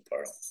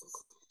parampara,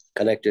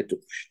 connected to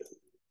Krishna.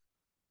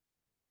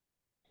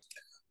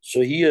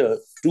 So here,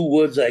 two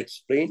words I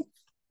explained.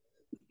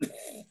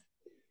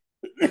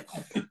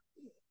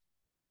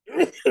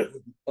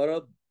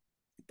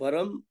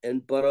 Param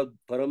and Param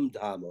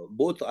Dhama,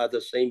 both are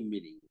the same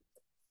meaning.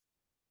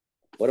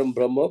 Param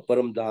Brahma,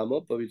 Param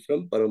Dhama,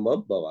 Pavitram,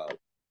 Paramam Bhava.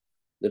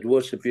 That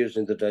verse appears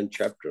in the 10th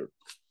chapter.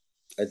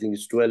 I think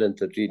it's 12 and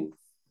 13.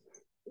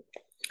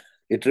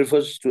 It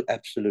refers to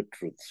absolute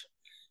truth.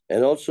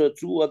 And also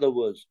two other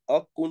words,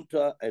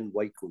 Akunta and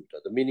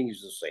Vaikunta. The meaning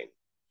is the same.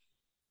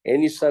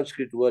 Any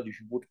Sanskrit word, if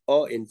you put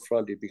A in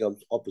front, it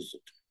becomes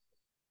opposite.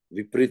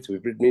 Viprit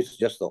means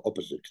just the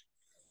opposite.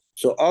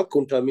 So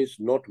Akunta means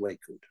not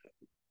Vaikunta.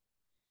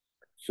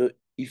 So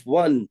if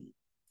one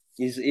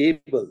is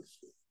able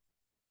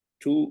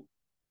to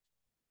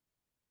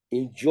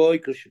enjoy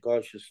Krishna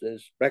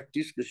consciousness,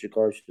 practice Krishna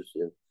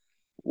consciousness,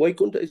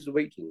 Vaikunta is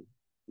waiting.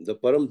 The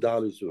Param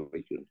Dham is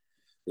waiting.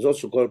 It's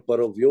also called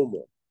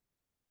Paravyoma.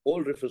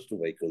 All refers to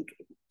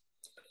Vaikunta.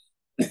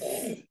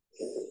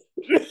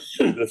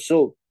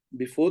 So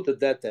before the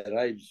death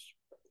arrives,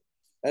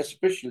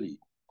 especially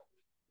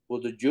for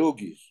the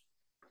yogis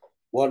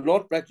who are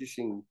not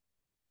practicing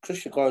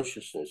Krishna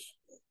consciousness,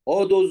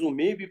 or those who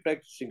may be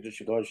practicing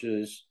Krishna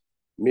consciousness,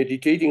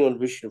 meditating on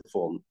Vishnu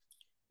form,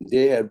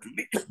 they have to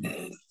be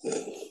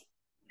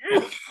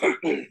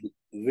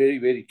very,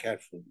 very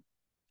careful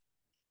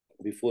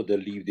before they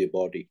leave their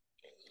body.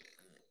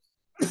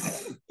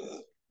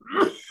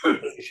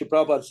 Sri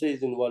Prabhupada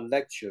says in one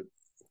lecture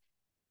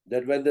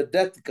that when the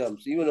death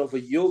comes, even of a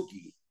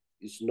yogi,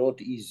 it's not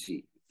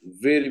easy,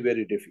 very,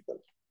 very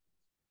difficult.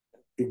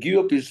 To give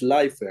up his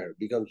life here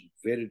becomes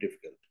very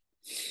difficult.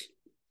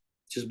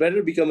 It's better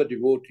to become a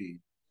devotee.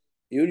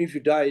 Even if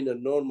you die in a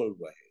normal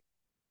way,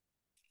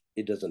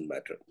 it doesn't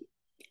matter.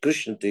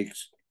 Krishna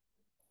takes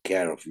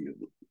care of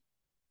you.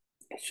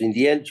 So in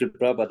the end, Sri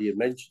Prabhupada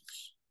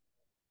mentions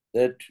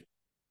that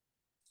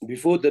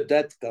before the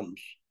death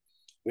comes,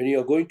 when you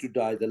are going to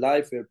die, the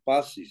life air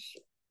passes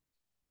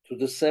through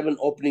the 7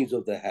 openings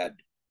of the head,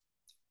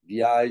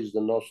 the eyes,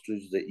 the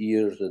nostrils, the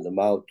ears, and the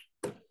mouth.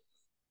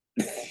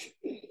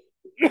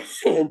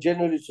 And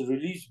generally it's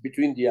released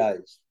between the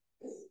eyes.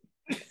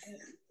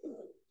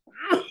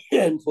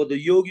 And for the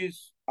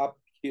yogis, up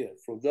here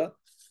from the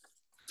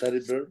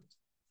cerebral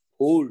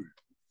hold.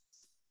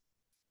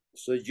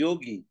 So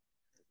yogi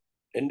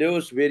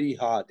endeavors very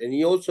hard, and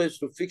he also has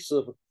to fix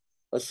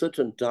a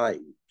certain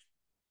time.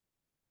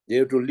 They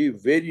have to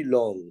live very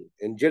long,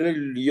 and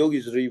generally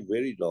yogis live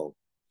very long.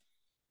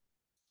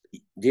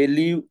 They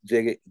live,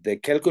 they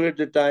calculate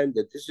the time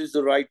that this is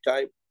the right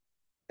time,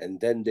 and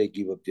then they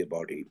give up their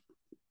body.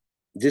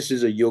 This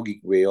is a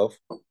yogic way of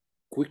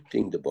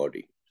quitting the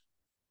body.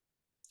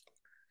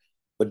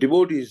 But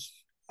devotees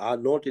are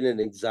not in an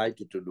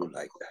anxiety to do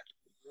like that.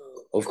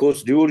 Of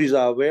course, devotees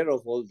are aware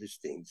of all these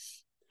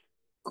things.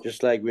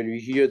 Just like when we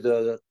hear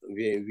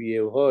we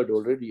have heard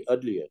already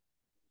earlier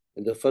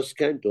in the first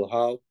canto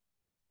how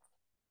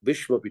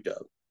Bhishma Pita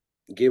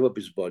gave up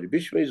his body.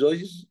 Bhishma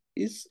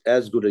is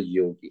as good a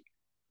yogi,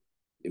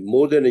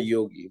 more than a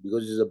yogi,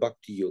 because he's a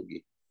bhakti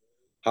yogi.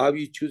 How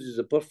he chooses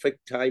a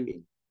perfect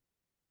timing,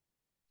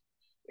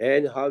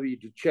 and how he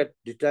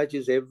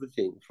detaches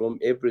everything from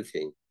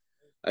everything,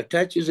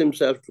 attaches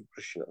himself to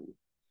Krishna.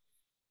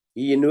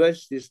 He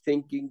invests his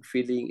thinking,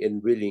 feeling,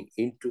 and willing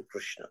into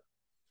Krishna,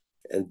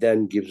 and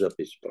then gives up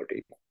his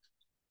body.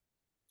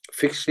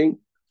 Fixing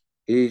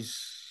his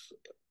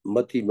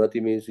mati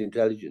means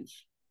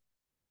intelligence,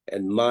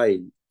 and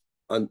mind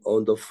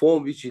on the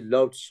form which he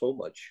loved so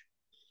much,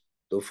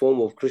 the form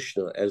of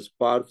Krishna as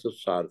Partha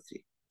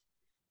Sarthi.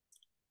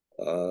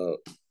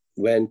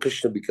 When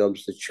Krishna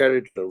becomes the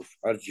charioteer of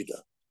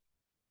Arjuna,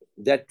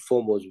 that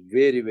form was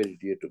very, very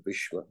dear to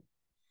Bhishma.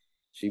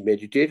 So he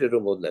meditated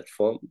upon that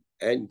form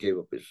and gave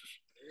up his.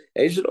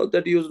 And it's not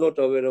that he was not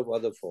aware of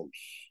other forms,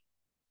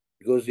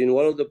 because in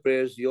one of the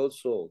prayers he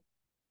also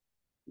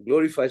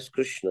glorifies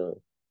Krishna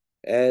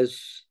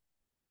as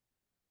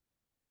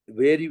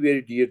very,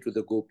 very dear to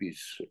the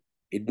gopis.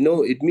 It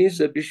means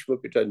that Bhishma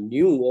Pita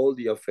knew all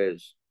the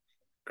affairs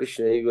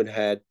Krishna even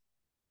had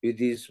with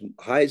his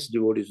highest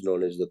devotees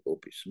known as the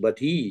gopis. But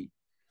he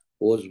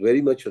was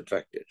very much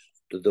attracted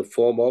to the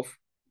form of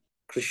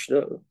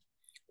Krishna,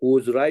 who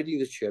was riding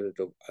the chariot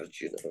of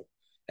Arjuna.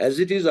 As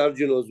it is,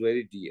 Arjuna was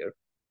very dear,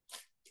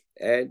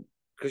 and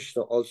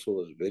Krishna also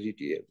was very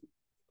dear.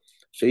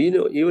 So,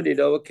 even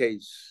in our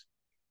case,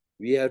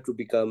 we have to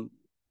become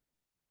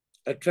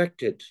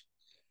attracted,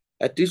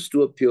 at least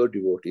to a pure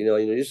devotee.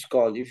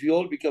 ISKCON, if you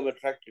all become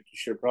attracted to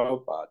Srila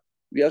Prabhupada,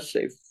 we are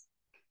safe.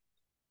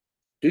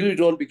 Till you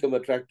don't become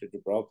attracted to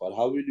Prabhupada,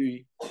 how will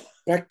we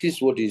practice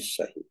what he is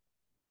saying?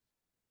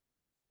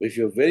 If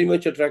you're very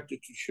much attracted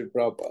to Srila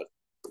Prabhupada,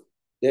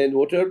 then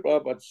whatever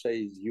Prabhupada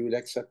says, you will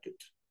accept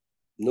it.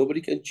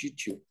 Nobody can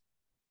cheat you.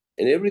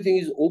 And everything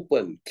is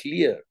open,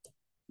 clear,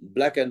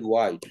 black and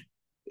white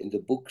in the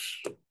books.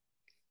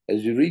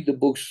 As you read the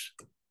books,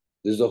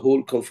 there's a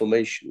whole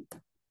confirmation.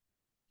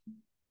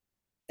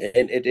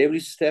 And at every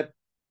step,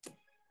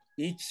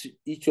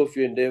 each of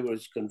your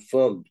endeavors is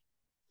confirmed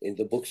in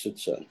the books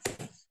itself.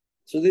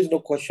 So there's no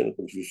question of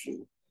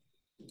confusion.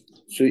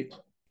 So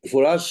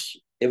for us,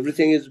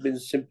 everything has been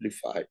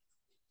simplified.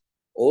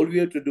 All we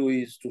have to do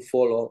is to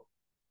follow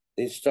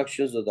the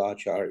instructions of the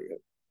Acharya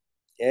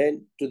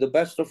and to the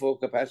best of our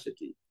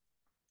capacity,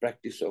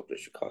 practice our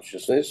Krishna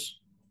consciousness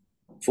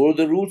for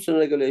the rules and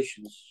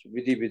regulations,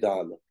 Vidhi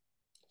Vidhana,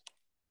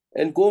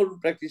 and go on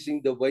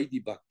practicing the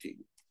Vaidhi Bhakti.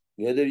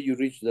 Whether you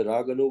reach the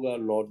Raganuga or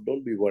not,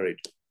 don't be worried.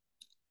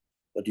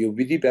 But your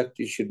Vidhi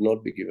Bhakti should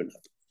not be given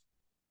up.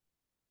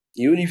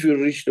 Even if you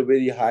reach a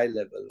very high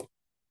level,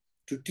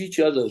 to teach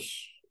others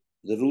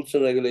the rules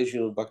and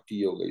regulations of Bhakti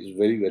Yoga is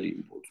very, very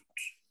important.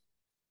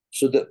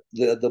 So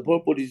the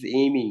purport is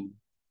aiming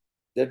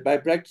that by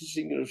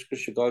practicing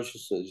Krishna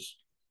consciousness,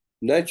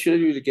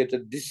 naturally you will get a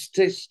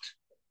distaste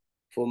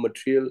for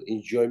material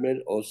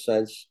enjoyment or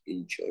sense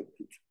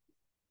enjoyment.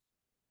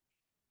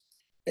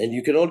 And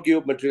you cannot give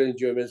up material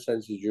enjoyment,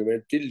 sense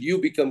enjoyment, till you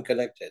become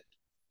connected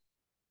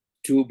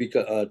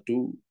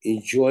to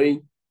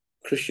enjoying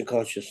Krishna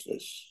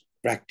consciousness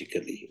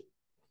practically.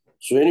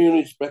 So anyone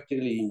who is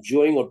practically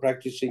enjoying or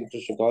practicing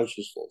Krishna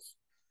consciousness,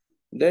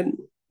 then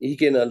he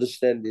can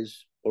understand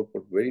this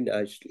purport very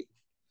nicely.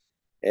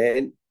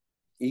 And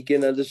he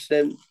can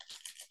understand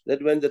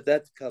that when the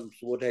death comes,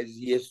 what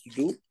he has to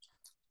do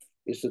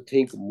is to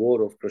think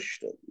more of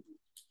Krishna.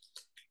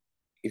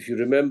 If you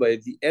remember,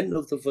 at the end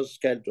of the first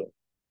canto,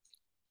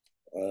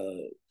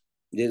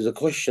 there's a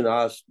question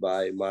asked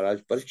by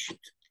Maharaj Parikshit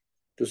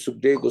to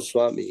Sukdev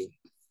Goswami,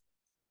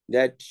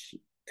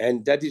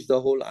 and that is the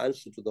whole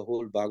answer to the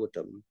whole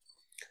Bhagavatam.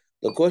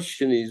 The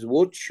question is,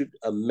 what should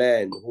a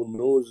man who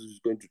knows he's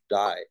going to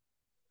die,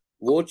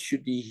 what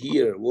should he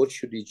hear, what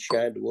should he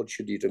chant, what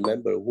should he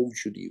remember, whom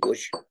should he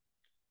worship?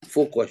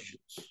 4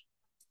 questions.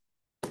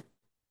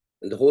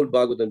 And the whole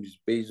Bhagavatam is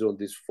based on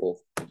these 4.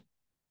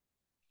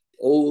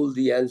 All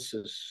the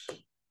answers.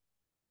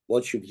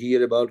 One should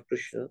hear about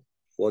Krishna,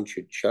 one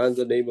should chant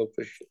the name of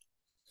Krishna,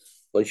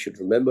 one should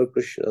remember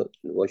Krishna,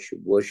 and one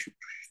should worship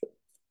Krishna.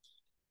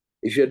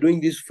 If you are doing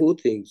these 4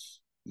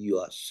 things, you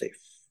are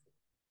safe.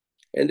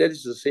 And that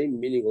is the same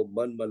meaning of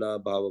Man Mana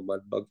Bhava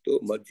Mad Bhakto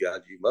Mad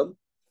Jajimam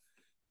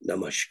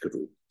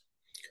Namaskaru.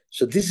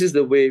 So this is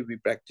the way we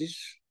practice,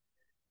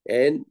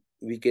 and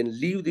we can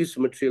leave these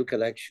material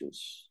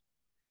connections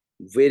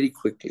very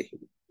quickly.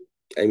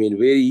 I mean,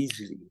 very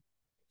easily.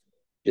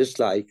 Just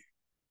like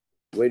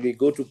when we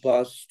go to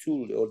pass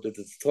stool or to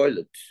the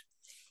toilet,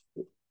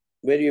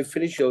 when you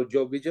finish our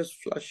job, we just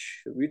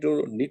flush. We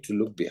don't need to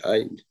look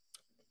behind.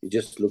 We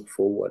just look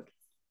forward.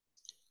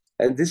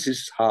 And this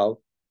is how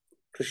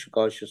Krishna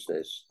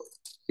consciousness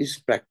is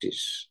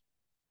practiced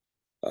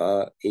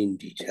in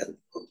detail.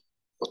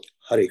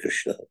 Hare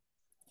Krishna.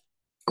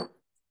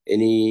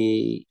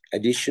 Any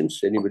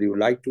additions? Anybody would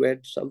like to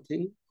add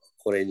something?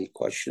 Or any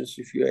questions,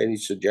 if you have any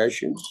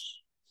suggestions?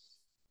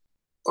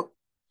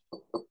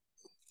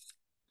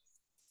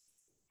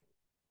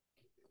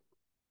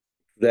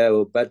 I have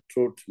a bad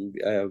throat.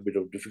 I have a bit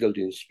of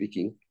difficulty in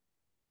speaking.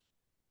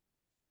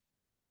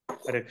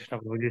 Hare Krishna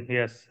Prabhuji.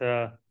 Yes.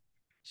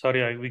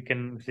 Sorry, we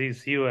can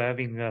see you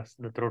having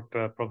the throat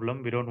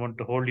problem. We don't want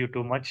to hold you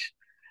too much.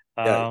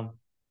 Yeah.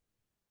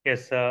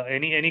 Yes.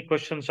 Any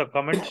questions or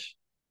comments?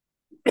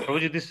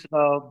 Prabhuji, this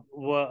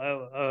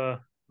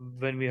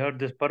when we heard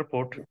this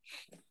purport,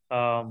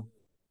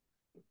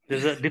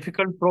 there's a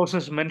difficult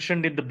process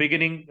mentioned in the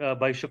beginning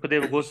by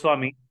Shukadeva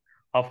Goswami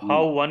of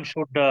how one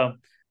should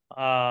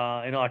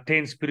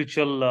attain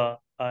spiritual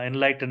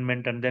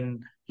enlightenment and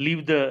then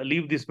leave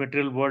this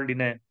material world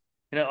in a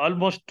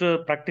almost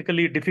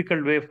practically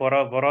difficult way for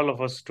all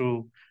of us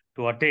to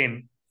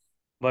attain.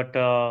 But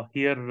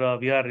here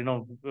we are,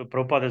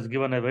 Prabhupada has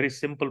given a very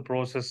simple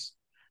process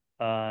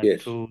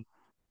Yes. to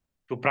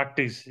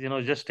practice.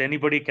 Just any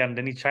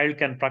child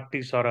can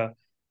practice, or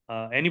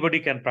anybody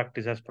can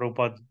practice, as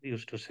Prabhupada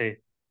used to say.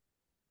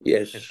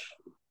 Yes. Yes.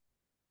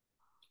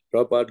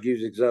 Prabhupada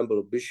gives example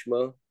of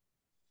Bhishma,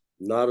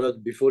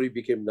 Narad, before he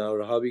became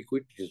Narad, how he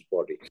quit his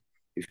body.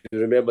 If you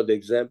remember the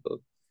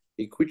example,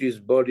 he quit his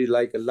body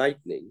like a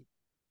lightning,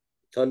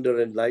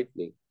 thunder and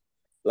lightning.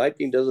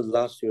 Lightning doesn't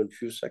last even a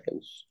few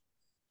seconds.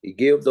 He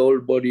gave the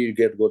old body, you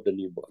got the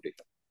new body.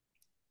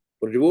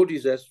 For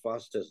devotees, as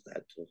fast as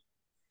that.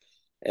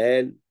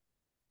 And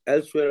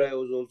elsewhere, I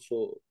was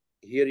also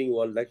hearing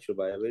one lecture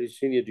by a very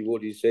senior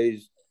devotee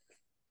says,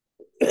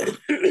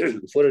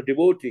 for a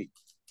devotee,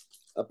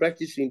 a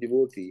practicing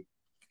devotee,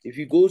 if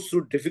he goes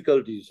through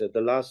difficulties at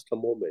the last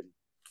moment,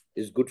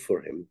 is good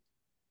for him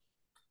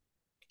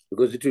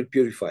because it will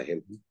purify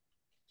him.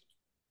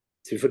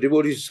 So if a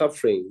devotee is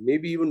suffering,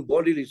 maybe even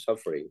bodily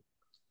suffering,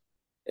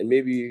 and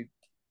maybe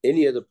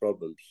any other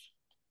problems,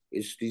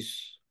 it's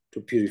this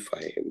to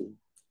purify him.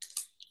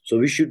 So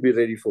we should be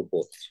ready for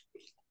both,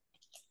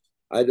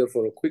 either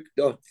for a quick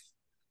death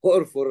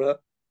or for a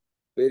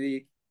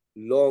very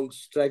long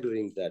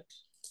staggering death,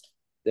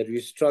 that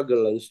we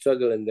struggle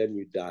and then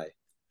we die.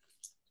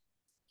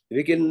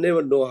 We can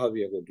never know how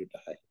we are going to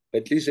die.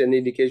 At least an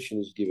indication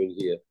is given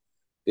here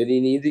that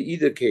in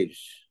either case,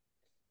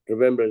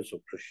 remembrance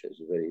of Krishna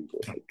is very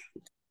important.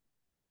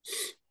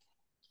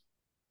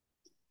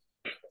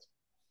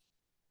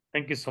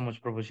 Thank you so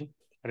much, Prabhuji.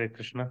 Hare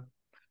Krishna.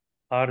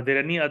 Are there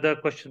any other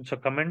questions or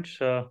comments?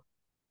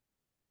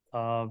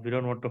 We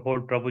don't want to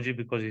hold Prabhuji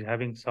because he's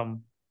having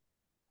some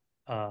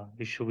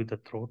issue with the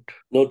throat.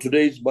 No,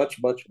 today is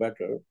much, much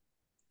better.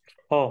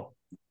 Oh.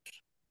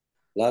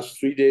 Last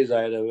 3 days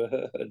I had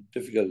a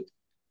difficult,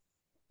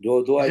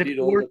 though I did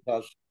all the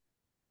tasks.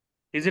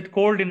 Is it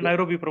cold in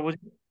Nairobi, Prabhuji?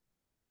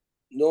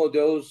 No,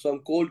 there was some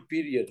cold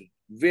period,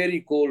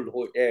 very cold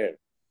air.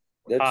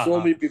 That so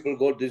many people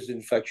got this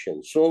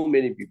infection, so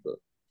many people.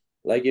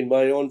 Like in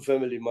my own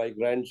family, my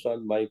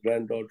grandson, my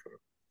granddaughter,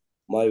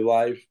 my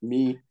wife,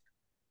 me.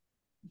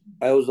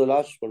 I was the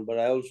last one, but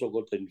I also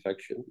got the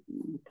infection.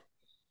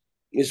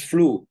 It's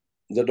flu.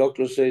 The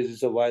doctor says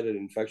it's a viral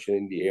infection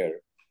in the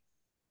air.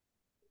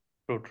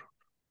 True.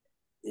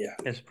 Yeah.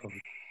 Yes,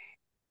 Prabhuji.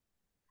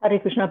 Hare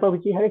Krishna,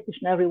 Prabhuji. Hare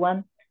Krishna,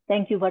 everyone.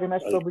 Thank you very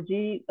much,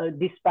 Prabhuji.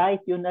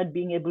 Despite you not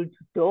being able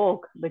to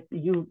talk, but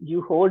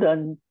you hold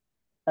on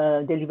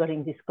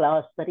delivering this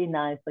class. Very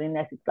nice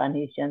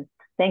explanation.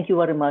 Thank you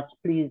very much.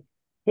 Please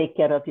take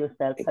care of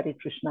yourself. Hare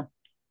Krishna.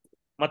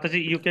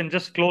 Mataji, you can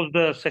just close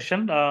the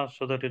session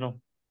so that you know.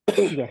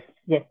 Yes,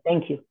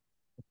 thank you.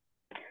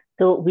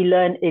 So we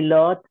learned a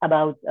lot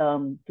about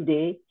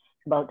today,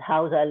 about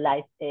how the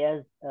life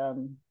is.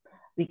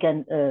 We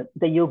can,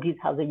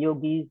 how the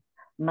yogis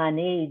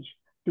manage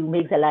to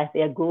make the life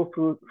air go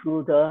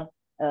through the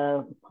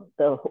head,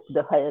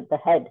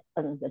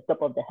 on the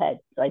top of the head.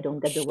 So I don't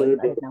get the word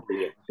right now.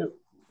 So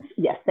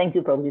yes, thank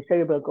you, Prabhuji.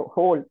 Cerebral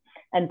hole.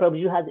 And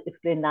Prabhuji has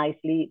explained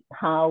nicely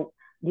how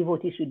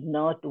devotees should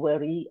not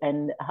worry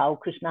and how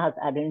Krishna has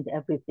arranged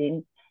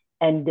everything.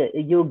 And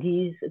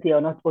yogis, they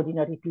are not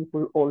ordinary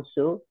people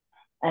also.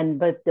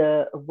 But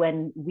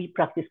when we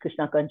practice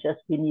Krishna conscious,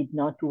 we need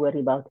not to worry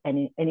about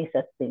any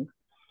such things.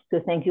 So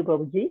thank you,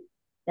 Prabhuji.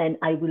 And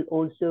I will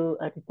also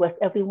request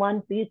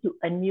everyone please to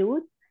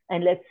unmute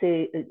and let's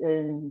say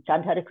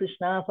chant Hare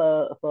Krishna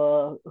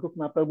for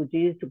Rukma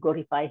Prabhuji to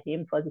glorify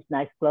him for this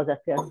nice class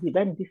that he has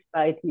given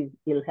despite his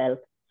ill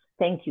health.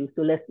 Thank you.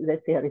 So let's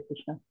say Hare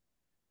Krishna.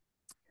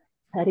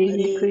 Hare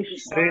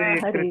Krishna,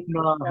 Hare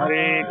Krishna,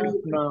 Hare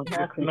Krishna,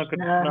 Krishna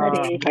Krishna,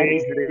 Hare Hare,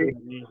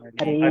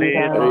 Hare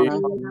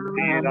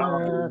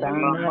Rama,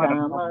 Rama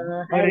Rama,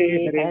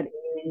 Hare Hare.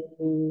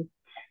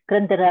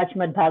 Grantaraj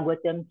Mad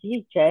Bhagavatam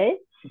ki jai.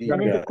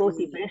 Ananta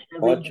Koti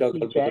Vaishnava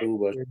ki jai.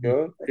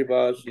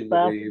 Kripa Sindhu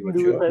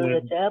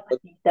Bhagavacha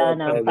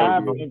Patitanam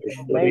Pavanebhyo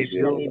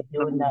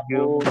Vaishnavebhyo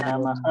Namo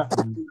Namaha.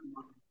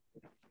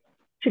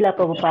 Srila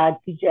Prabhupada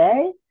ki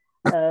jai.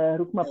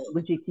 Rukma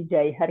Prabhuji ki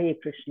jai. Hare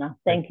Krishna.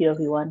 Thank you,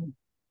 everyone.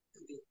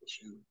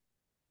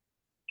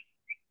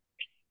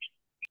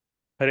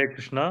 Hare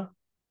Krishna.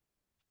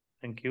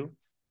 Thank you.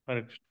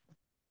 Hare Krishna.